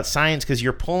teaching kids about science because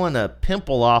you're pulling a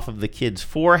pimple off of the kid's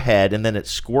forehead and then it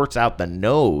squirts out the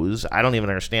nose. I don't even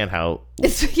understand how.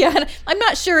 I'm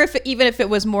not sure if it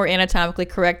was more anatomically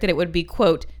correct that it would be,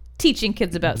 quote, teaching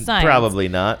kids about science. Probably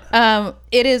not.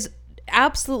 It is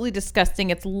absolutely disgusting.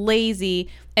 It's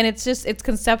lazy, and it's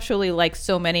conceptually like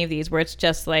so many of these where it's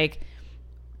just like,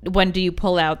 when do you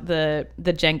pull out the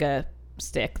Jenga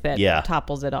stick that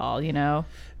topples it all,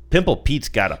 Pimple Pete's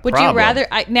got a Would problem. you rather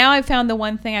now I've found the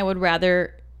one thing I would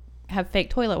rather have fake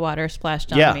toilet water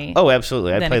splashed on me. Oh,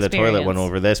 absolutely. I'd play the toilet experience. one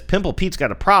over this. Pimple Pete's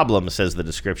got a problem, says the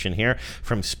description here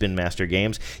from Spin Master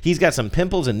Games. He's got some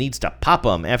pimples and needs to pop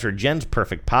them. After Jen's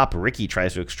perfect pop, Ricky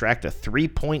tries to extract a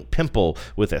 3-point pimple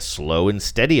with a slow and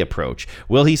steady approach.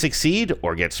 Will he succeed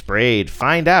or get sprayed?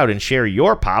 Find out and share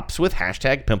your pops with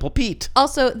hashtag Pimple Pete.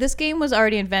 Also, this game was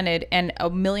already invented and a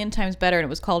million times better, and it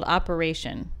was called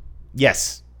Operation.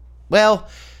 Yes. Well,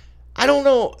 I don't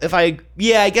know if I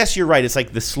guess you're right. It's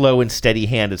like the slow and steady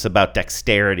hand. It's about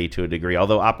dexterity to a degree,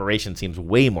 although Operation seems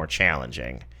way more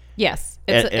challenging. Yes.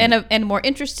 It's and more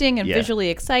interesting and visually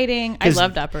exciting. I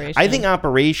loved Operation. I think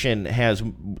Operation has,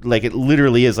 like, it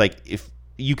literally is like, if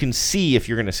you can see if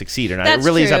you're going to succeed or not. That's it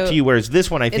really true. is up to you, whereas this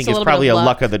one I think is probably a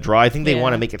luck of the draw. I think they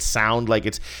want to make it sound like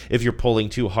it's if you're pulling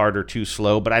too hard or too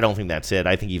slow, but I don't think that's it.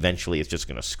 I think eventually it's just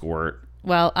going to squirt.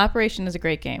 Well, Operation is a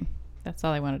great game. That's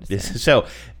all I wanted to say. So,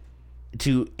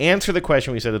 to answer the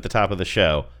question we said at the top of the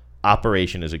show,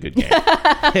 Operation is a good game.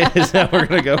 Is that what we're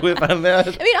going to go with on that?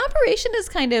 I mean, Operation is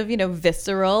kind of,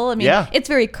 visceral. I mean, it's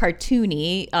very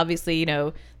cartoony. Obviously,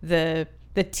 the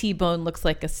T-bone looks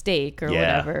like a steak or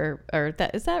whatever. Or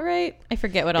is that right? I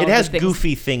forget what all it of has the things.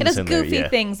 goofy things. It has in goofy there,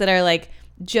 things that are like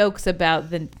jokes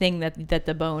about the thing that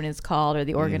the bone is called or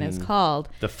the organ is called.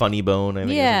 The funny bone. I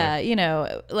think.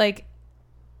 Yeah, like.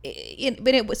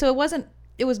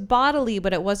 It was bodily,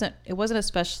 but it wasn't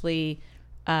especially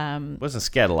it wasn't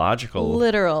scatological,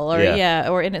 literal,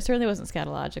 and it certainly wasn't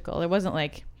scatological. It wasn't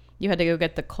like you had to go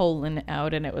get the colon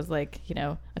out and it was like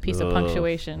a piece of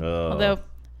punctuation. Although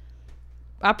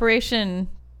Operation,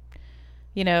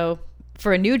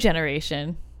 for a new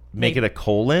generation, Make it a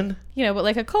colon? You know, but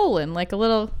like a colon, like a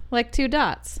little, like 2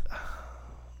 dots.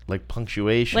 Like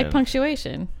punctuation. Like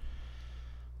punctuation.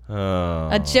 Oh.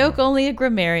 A joke only a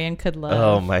grammarian could love.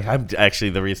 Oh my! I'm actually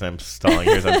the reason I'm stalling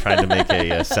here is I'm trying to make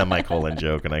a semicolon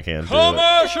joke and I can't do it.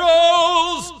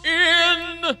 Commercials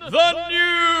in the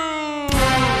news.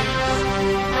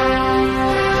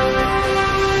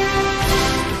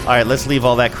 All right, let's leave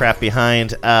all that crap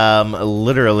behind.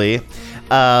 Literally.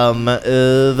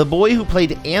 The boy who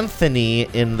played Anthony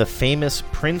in the famous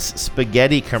Prince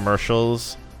Spaghetti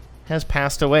commercials has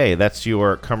passed away. That's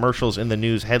your commercials in the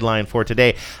news headline for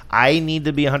today. I need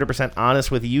to be 100%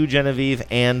 honest with you, Genevieve,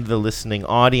 and the listening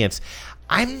audience.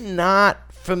 I'm not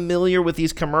familiar with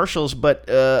these commercials, but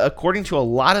according to a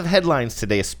lot of headlines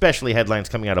today, especially headlines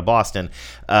coming out of Boston,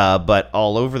 but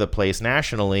all over the place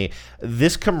nationally,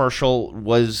 this commercial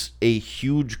was a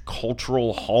huge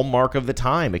cultural hallmark of the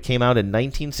time. It came out in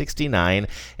 1969,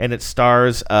 and it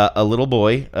stars a little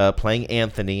boy playing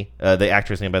Anthony. The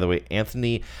actor's name, by the way,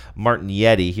 Anthony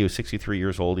Martignetti. He was 63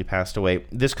 years old. He passed away.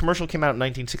 This commercial came out in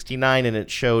 1969, and it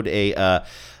showed a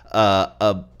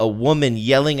woman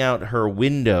yelling out her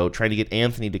window trying to get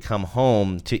Anthony to come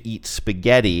home to eat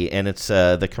spaghetti, and it's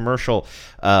the commercial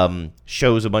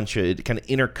shows a bunch of, it kind of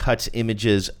intercuts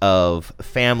images of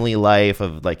family life,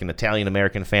 of like an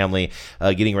Italian-American family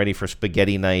getting ready for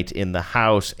spaghetti night in the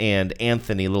house, and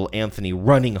little Anthony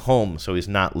running home so he's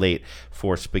not late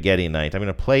for spaghetti night. I'm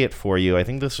going to play it for you. I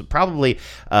think this probably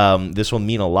this will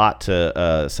mean a lot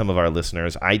to some of our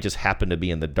listeners. I just happen to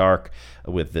be in the dark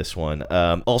with this one.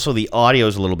 Also, the audio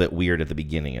is a little bit weird at the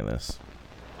beginning of this.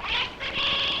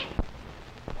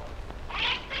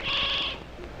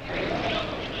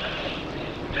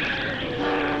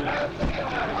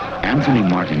 Anthony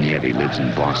Martignetti lives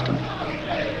in Boston,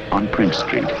 on Prince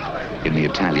Street, in the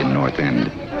Italian North End.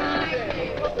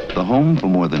 The home for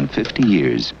more than 50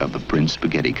 years of the Prince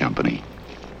Spaghetti Company.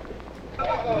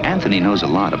 Anthony knows a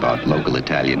lot about local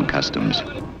Italian customs,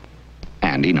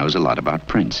 and he knows a lot about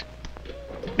Prince,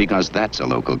 because that's a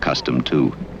local custom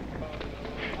too.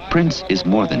 Prince is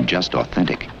more than just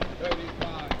authentic.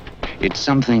 It's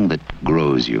something that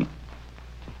grows you.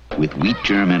 With wheat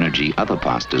germ energy other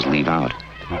pastas leave out.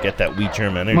 You get that wheat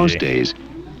germ energy. Most days,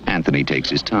 Anthony takes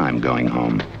his time going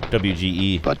home.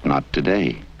 WGE. But not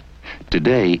today.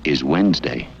 Today is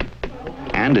Wednesday.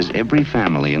 And as every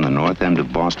family in the North End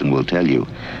of Boston will tell you,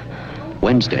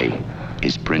 Wednesday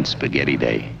is Prince Spaghetti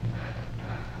Day.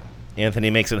 Anthony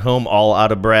makes it home all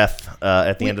out of breath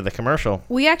at the end of the commercial.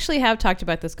 We actually have talked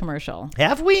about this commercial.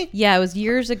 Have we? Yeah, it was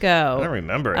years ago. I don't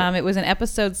remember it. It was in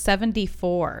episode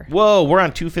 74. Whoa, we're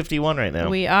on 251 right now.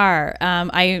 We are.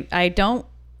 I don't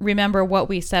remember what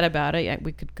we said about it.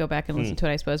 We could go back and listen to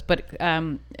it, I suppose. But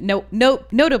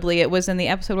notably, it was in the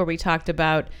episode where we talked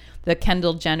about the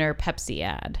Kendall Jenner Pepsi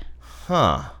ad.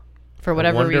 Huh. For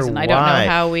whatever reason, I don't know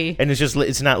how we. And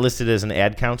it's not listed as an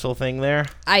ad council thing there.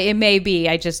 It may be.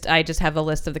 I just have a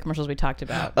list of the commercials we talked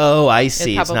about. Oh, I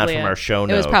see. It's not from our show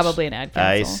notes. It was probably an ad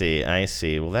council. I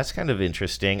see. Well, that's kind of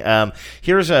interesting.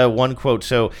 Here's one quote.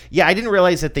 So, yeah, I didn't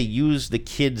realize that they used the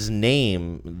kid's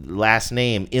last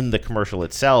name in the commercial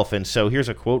itself. And so here's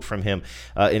a quote from him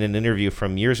in an interview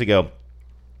from years ago.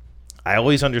 I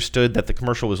always understood that the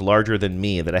commercial was larger than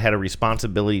me, that I had a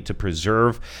responsibility to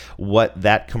preserve what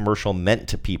that commercial meant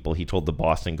to people, he told the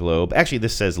Boston Globe. Actually,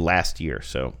 this says last year,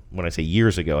 so when I say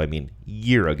years ago, I mean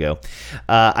year ago.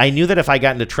 I knew that if I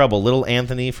got into trouble, little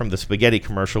Anthony from the spaghetti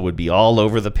commercial would be all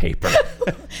over the paper.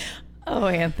 Oh,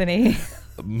 Anthony.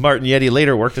 Martignetti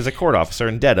later worked as a court officer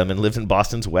in Dedham and lived in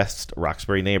Boston's West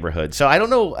Roxbury neighborhood. So I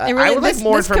don't know. I would like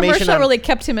more information. This commercial really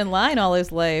kept him in line all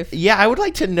his life. Yeah, I would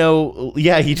like to know.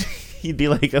 Yeah, he'd be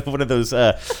like one of those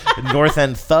North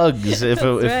End thugs if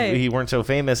he weren't so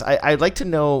famous. I'd like to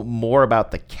know more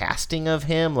about the casting of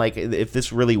him. Like, if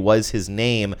this really was his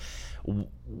name,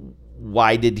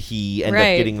 why did he end up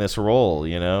getting this role,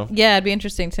 you know? Yeah, it'd be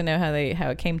interesting to know how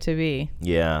it came to be.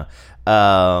 Yeah.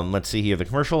 Let's see here. The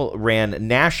commercial ran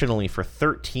nationally for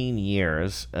 13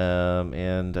 years,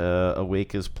 and a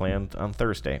wake is planned on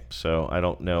Thursday. So I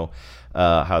don't know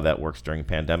how that works during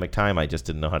pandemic time. I just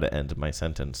didn't know how to end my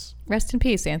sentence. Rest in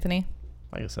peace, Anthony.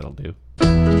 I guess that'll do.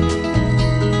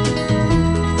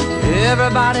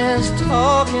 Everybody's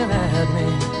talking at me.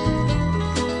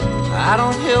 I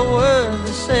don't hear words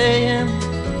they're saying,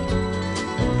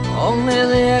 only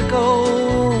the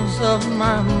echoes of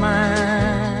my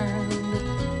mind.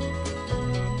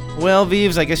 Well,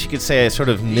 Vives, I guess you could say I sort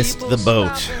of missed the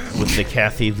boat with the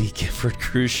Kathy Lee Gifford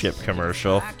cruise ship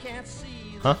commercial.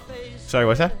 Huh? Sorry,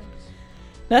 what's that?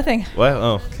 Nothing. What?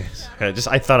 Oh, okay.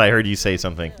 I thought I heard you say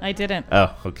something. I didn't.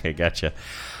 Oh, okay, gotcha.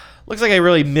 Looks like I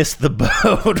really missed the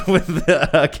boat with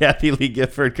the Kathy Lee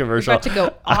Gifford commercial. You're about to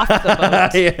go off the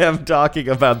boat. I am talking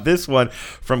about this one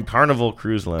from Carnival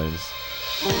Cruise Lines.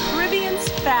 Caribbean's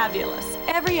fabulous.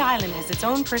 Every island has its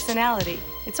own personality,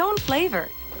 its own flavor.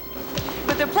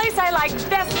 But the place I like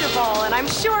best of all, and I'm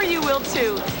sure you will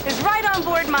too, is right on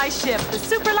board my ship, the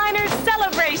Superliner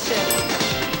Celebration.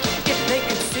 If they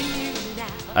could see you now.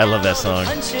 I love that song.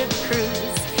 Friendship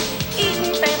cruise,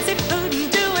 eating fancy food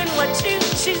and doing what you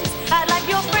choose. I'd like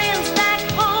your friends back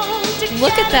home together.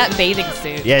 Look at that bathing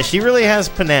suit. Yeah, she really has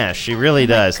panache. She really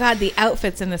does. God, the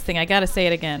outfits in this thing. I gotta say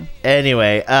it again.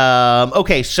 Anyway,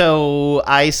 okay, so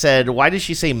I said, why did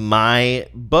she say my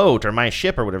boat or my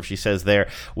ship or whatever she says there?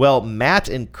 Well, Matt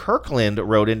in Kirkland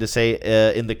wrote in to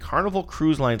say, in the Carnival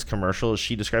Cruise Lines commercial,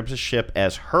 she describes the ship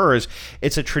as hers.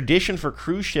 It's a tradition for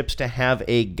cruise ships to have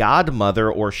a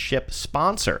godmother or ship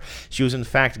sponsor. She was, in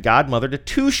fact, godmother to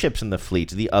 2 ships in the fleet,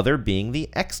 the other being the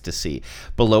Ecstasy.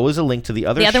 Below is a link to the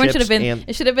other ships. The other one should have been,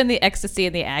 it should have been the Ecstasy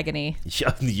and the Agony.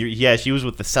 Yeah, she was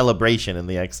with the Celebration and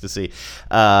the Ecstasy.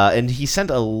 And he sent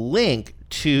a link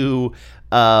to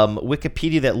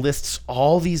Wikipedia that lists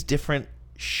all these different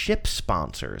ship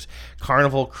sponsors.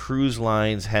 Carnival Cruise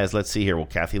Lines has, let's see here, well,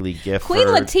 Kathy Lee Gifford. Queen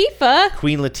Latifah.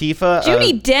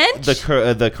 Judi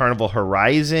Dench. The Carnival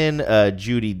Horizon,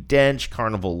 Judi Dench,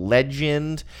 Carnival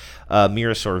Legend,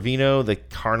 Mira Sorvino, the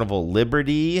Carnival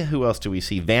Liberty. Who else do we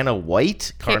see? Vanna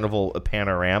White, Carnival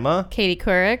Panorama. Katie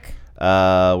Couric.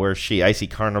 Where's she? I see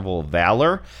Carnival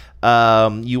Valor.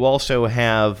 You also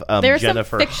have there are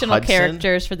Jennifer some fictional Hudson.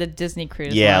 characters for the Disney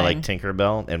Cruise Yeah, line. like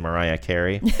Tinkerbell and Mariah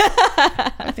Carey.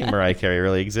 I think Mariah Carey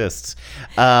really exists.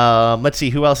 Let's see,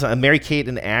 who else? Mary-Kate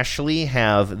and Ashley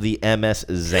have the MS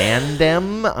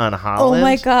Zandem on Holland. Oh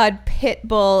my God,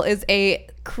 Pitbull is a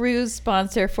cruise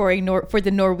sponsor for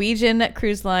the Norwegian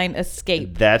cruise line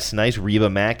Escape. That's nice. Reba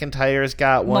McEntire's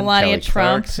got one. Melania Kelly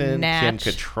Trump, Clarkson, Natch.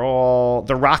 Kim Cattrall,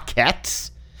 the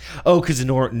Rockettes. Oh, because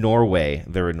Norway,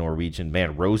 they're a Norwegian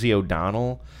band. Rosie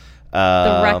O'Donnell. The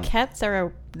Rockettes are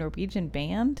a Norwegian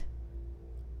band?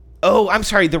 Oh, I'm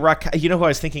sorry. The You know who I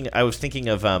was thinking? I was thinking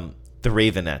of the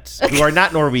Ravenettes, who are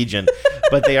not Norwegian,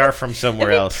 but they are from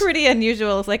somewhere else. Pretty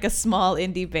unusual. It's like a small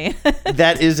indie band.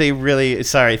 That is a really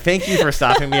sorry. Thank you for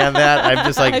stopping me on that. I'm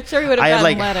just like I'm sure you would have I had gotten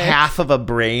like letters. half of a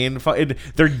brain.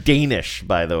 They're Danish,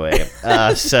 by the way.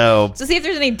 So see if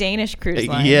there's any Danish cruise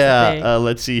lines. Yeah.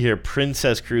 Let's see here.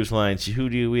 Princess Cruise Lines. Who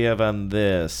do we have on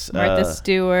this? Martha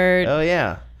Stewart. Oh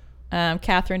yeah.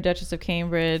 Catherine, Duchess of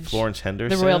Cambridge. Florence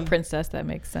Henderson. The Royal Princess. That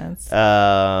makes sense.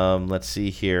 Let's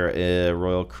see here.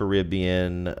 Royal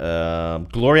Caribbean.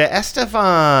 Gloria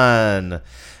Estefan.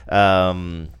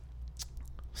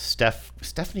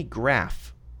 Stephanie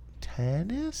Graf.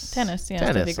 Tennis, yeah.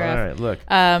 Stephanie Graf. All right, look.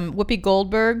 Whoopi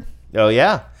Goldberg. Oh,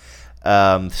 yeah.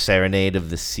 Serenade of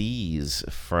the Seas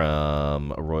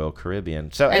from Royal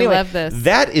Caribbean. So anyway, I love this.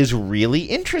 That is really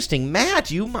interesting. Matt,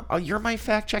 you're my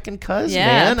fact-checking cuz, yeah,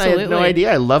 man. Absolutely. I had no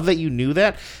idea. I love that you knew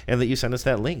that and that you sent us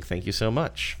that link. Thank you so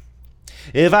much.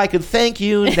 If I could thank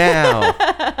you now.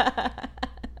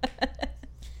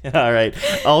 All right.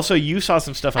 Also, you saw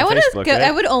some stuff on Facebook, right? I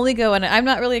would only go on. I'm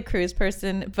not really a cruise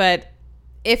person, but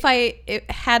if I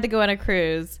had to go on a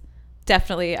cruise,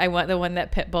 definitely I want the one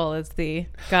that Pitbull is the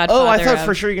godfather. Oh, I thought of.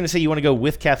 for sure you were going to say you want to go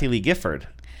with Kathy Lee Gifford.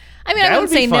 I mean, I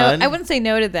wouldn't say no. I wouldn't say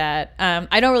no to that.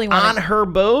 I don't really want on her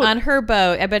boat. On her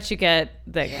boat, I bet you get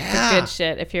the good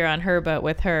shit if you're on her boat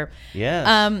with her.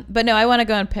 Yeah. But no, I want to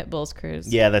go on Pitbull's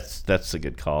cruise. Yeah, that's a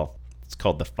good call. It's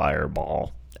called the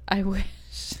Fireball. I wish.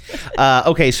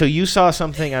 Okay, so you saw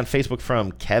something on Facebook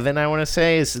from Kevin, I want to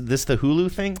say. Is this the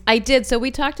Hulu thing? I did. So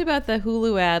we talked about the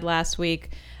Hulu ad last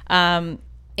week,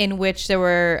 in which there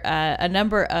were a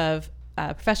number of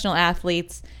professional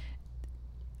athletes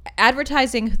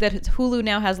advertising that Hulu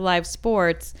now has live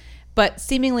sports, but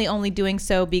seemingly only doing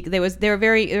so they were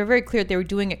very clear that they were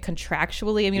doing it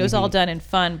contractually. I mean, it was all done in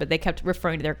fun, but they kept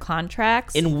referring to their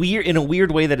contracts in a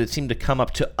weird way that it seemed to come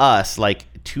up to us like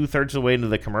 2/3 of the way into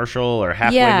the commercial or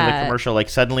halfway into the commercial. Like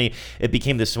suddenly it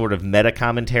became this sort of meta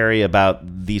commentary about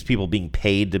these people being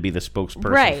paid to be the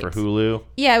spokesperson for Hulu.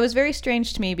 Yeah, it was very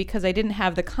strange to me because I didn't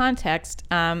have the context.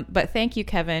 But thank you,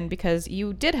 Kevin, because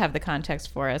you did have the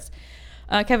context for us.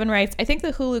 Kevin writes, I think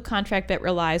the Hulu contract bit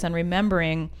relies on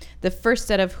remembering the first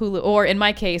set of Hulu, or in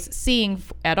my case, seeing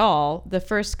at all, the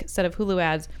first set of Hulu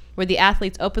ads where the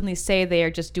athletes openly say they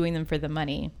are just doing them for the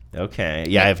money. Okay.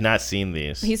 Yeah, I have not seen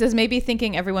these. He says maybe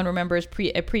thinking everyone remembers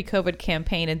a pre-COVID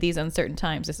campaign in these uncertain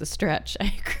times is a stretch.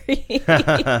 I agree.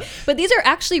 But these are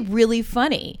actually really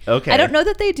funny. Okay. I don't know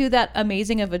that they do that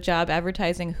amazing of a job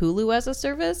advertising Hulu as a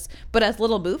service, but as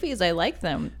little movies, I like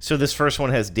them. So this first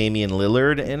one has Damian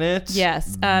Lillard in it?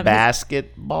 Yes.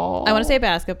 Basketball? I want to say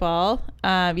basketball.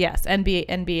 Yes,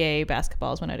 NBA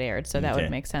basketball is when it aired, so that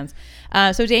would make sense.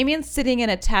 So Damian's sitting in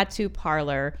a tattoo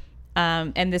parlor.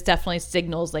 And this definitely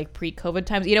signals like pre-COVID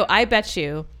times. You know, I bet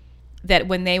you that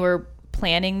when they were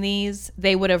planning these,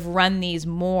 they would have run these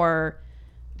more,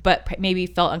 but maybe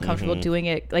felt uncomfortable doing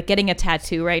it. Like getting a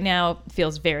tattoo right now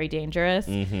feels very dangerous.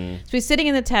 So he's sitting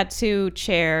in the tattoo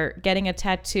chair, getting a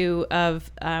tattoo of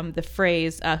the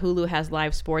phrase Hulu has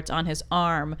live sports on his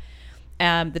arm.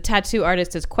 The tattoo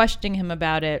artist is questioning him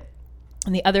about it.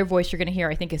 And the other voice you're going to hear,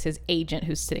 I think, is his agent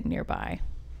who's sitting nearby.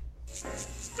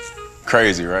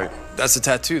 Crazy, right? That's a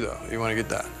tattoo, though. You want to get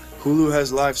that. Hulu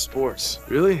has live sports.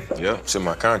 Really? Yeah, it's in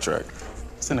my contract.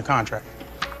 It's in the contract.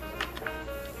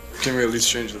 Can we at least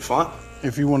change the font?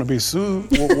 If you want to be sued.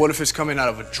 What if it's coming out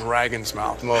of a dragon's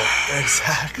mouth? Well,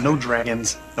 exactly. No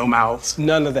dragons, no mouths.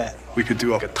 None of that. We could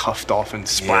do like a tough dolphin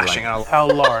splashing out.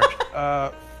 How large?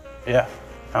 Yeah.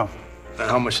 How?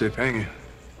 How much are they paying you?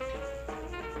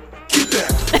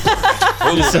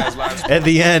 At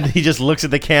the end, he just looks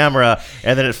at the camera,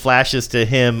 and then it flashes to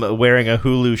him wearing a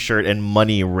Hulu shirt and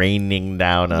money raining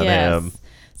down on him.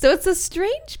 So it's a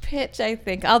strange pitch, I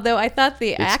think. Although I thought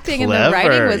the acting clever, and the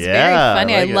writing was very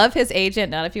funny. I like love his agent.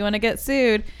 Not if you want to get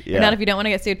sued. Yeah. Or not if you don't want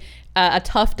to get sued. A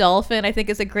tough dolphin, I think,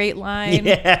 is a great line.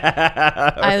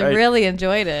 Yeah, I right. really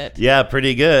enjoyed it. Yeah,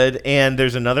 pretty good. And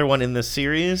there's another one in this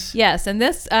series. Yes, and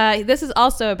this is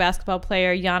also a basketball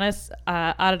player, Giannis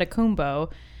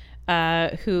Antetokounmpo,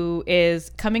 who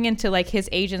is coming into like his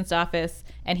agent's office,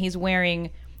 and he's wearing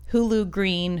Hulu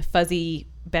green fuzzy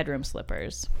bedroom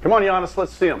slippers. Come on, Giannis,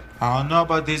 let's see him. I don't know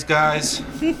about these guys.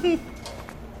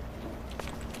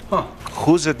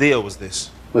 Whose idea was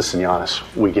this? Listen, Giannis,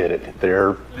 we get it.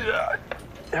 They're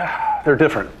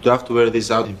different. Do you have to wear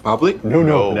these out in public?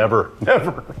 No, never.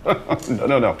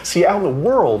 No. See, out in the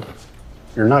world,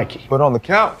 you're Nike. But on the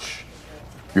couch,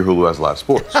 your Hulu has live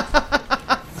sports.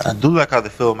 I do like how they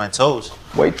feel on my toes.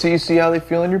 Wait till you see how they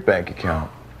feel in your bank account.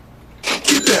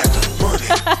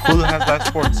 Hulu has live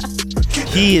sports.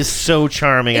 He is so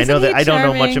charming. Isn't I know that he I don't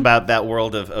know charming? much about that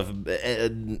world of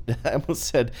I almost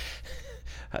said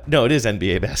no, it is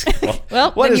NBA basketball.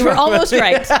 Well, What then is you were wrong with almost me?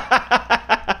 right.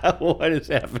 What is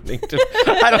happening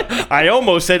to I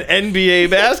almost said NBA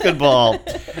basketball.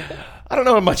 I don't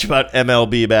know much about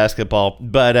MLB basketball,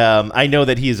 but I know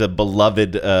that he's a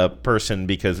beloved person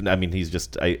because, I mean, he's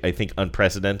just, I think,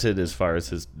 unprecedented as far as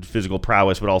his physical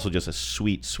prowess, but also just a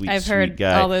sweet I've sweet heard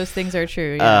guy. all those things are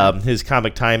true. Yeah. His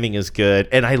comic timing is good,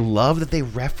 and I love that they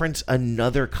reference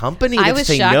another company I that was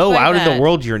say, shocked no, by out in that. the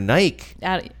world, you're Nike.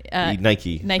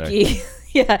 Nike. Sorry.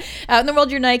 Yeah, out in the world,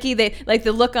 you're Nike. They like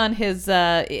the look on his.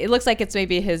 It looks like it's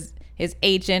maybe his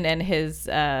agent and his.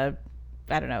 I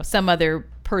don't know, some other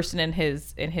person in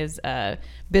his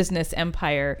business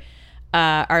empire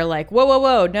are like,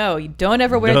 whoa, no, you don't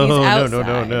ever wear these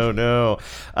outside. No.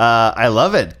 I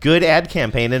love it. Good ad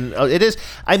campaign, and it is.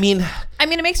 I mean,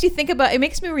 it makes you think about. It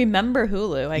makes me remember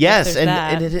Hulu. I yes, guess there's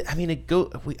that.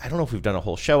 and I don't know if we've done a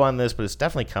whole show on this, but it's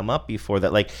definitely come up before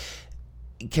that. Like,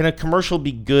 can a commercial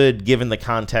be good given the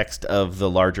context of the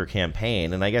larger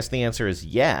campaign? And I guess the answer is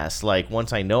yes. Like,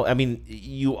 once I know, I mean,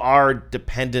 you are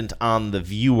dependent on the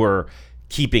viewer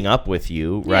keeping up with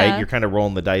you, right? Yeah. You're kind of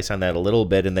rolling the dice on that a little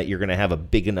bit, and that you're going to have a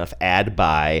big enough ad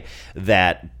buy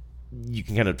that you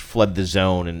can kind of flood the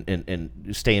zone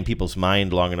and stay in people's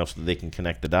mind long enough so that they can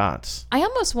connect the dots. I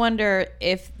almost wonder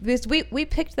if this we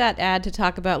picked that ad to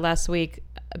talk about last week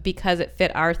because it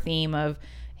fit our theme of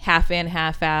half in,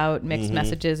 half out, mixed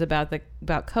messages about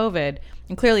COVID.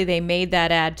 And clearly they made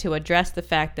that ad to address the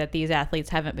fact that these athletes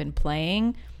haven't been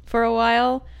playing for a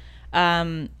while,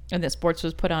 and that sports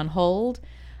was put on hold.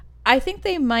 I think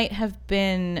they might have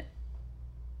been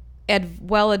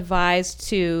well advised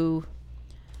to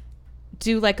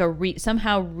do like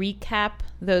somehow recap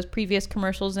those previous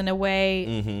commercials in a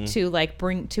way to like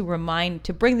bring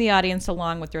the audience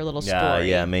along with their little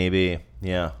story. Yeah, maybe.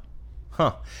 Yeah.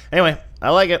 Huh. Anyway, I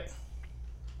like it.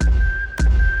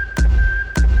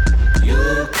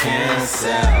 You can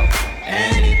sell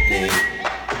anything.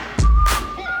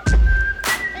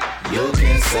 You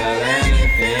can sell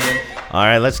anything. All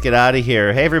right, let's get out of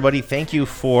here. Hey, everybody, thank you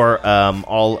for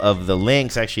all of the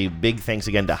links. Actually, big thanks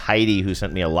again to Heidi, who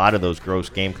sent me a lot of those gross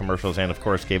game commercials and, of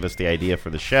course, gave us the idea for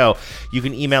the show. You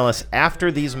can email us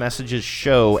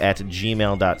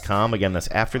afterthesemessageshow@gmail.com. Again, that's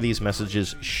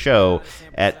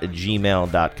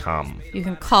afterthesemessageshow@gmail.com. You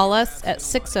can call us at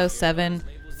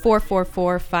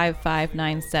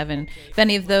 607-444-5597. If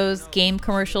any of those game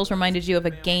commercials reminded you of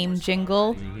a game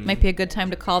jingle, might be a good time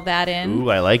to call that in. Ooh,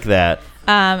 I like that.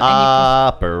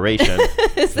 Operation.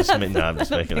 No, I'm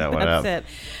just making that one up. That's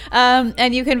it.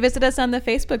 And you can visit us on the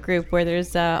Facebook group where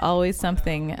there's always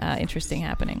something interesting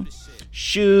happening.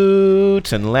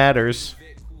 Chutes and ladders.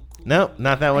 No,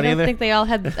 not that one either. I don't think they all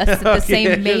had the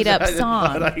same made-up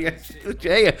song.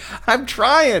 Hey, I'm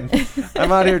trying.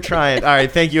 I'm out here trying. All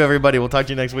right, thank you, everybody. We'll talk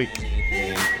to you next week.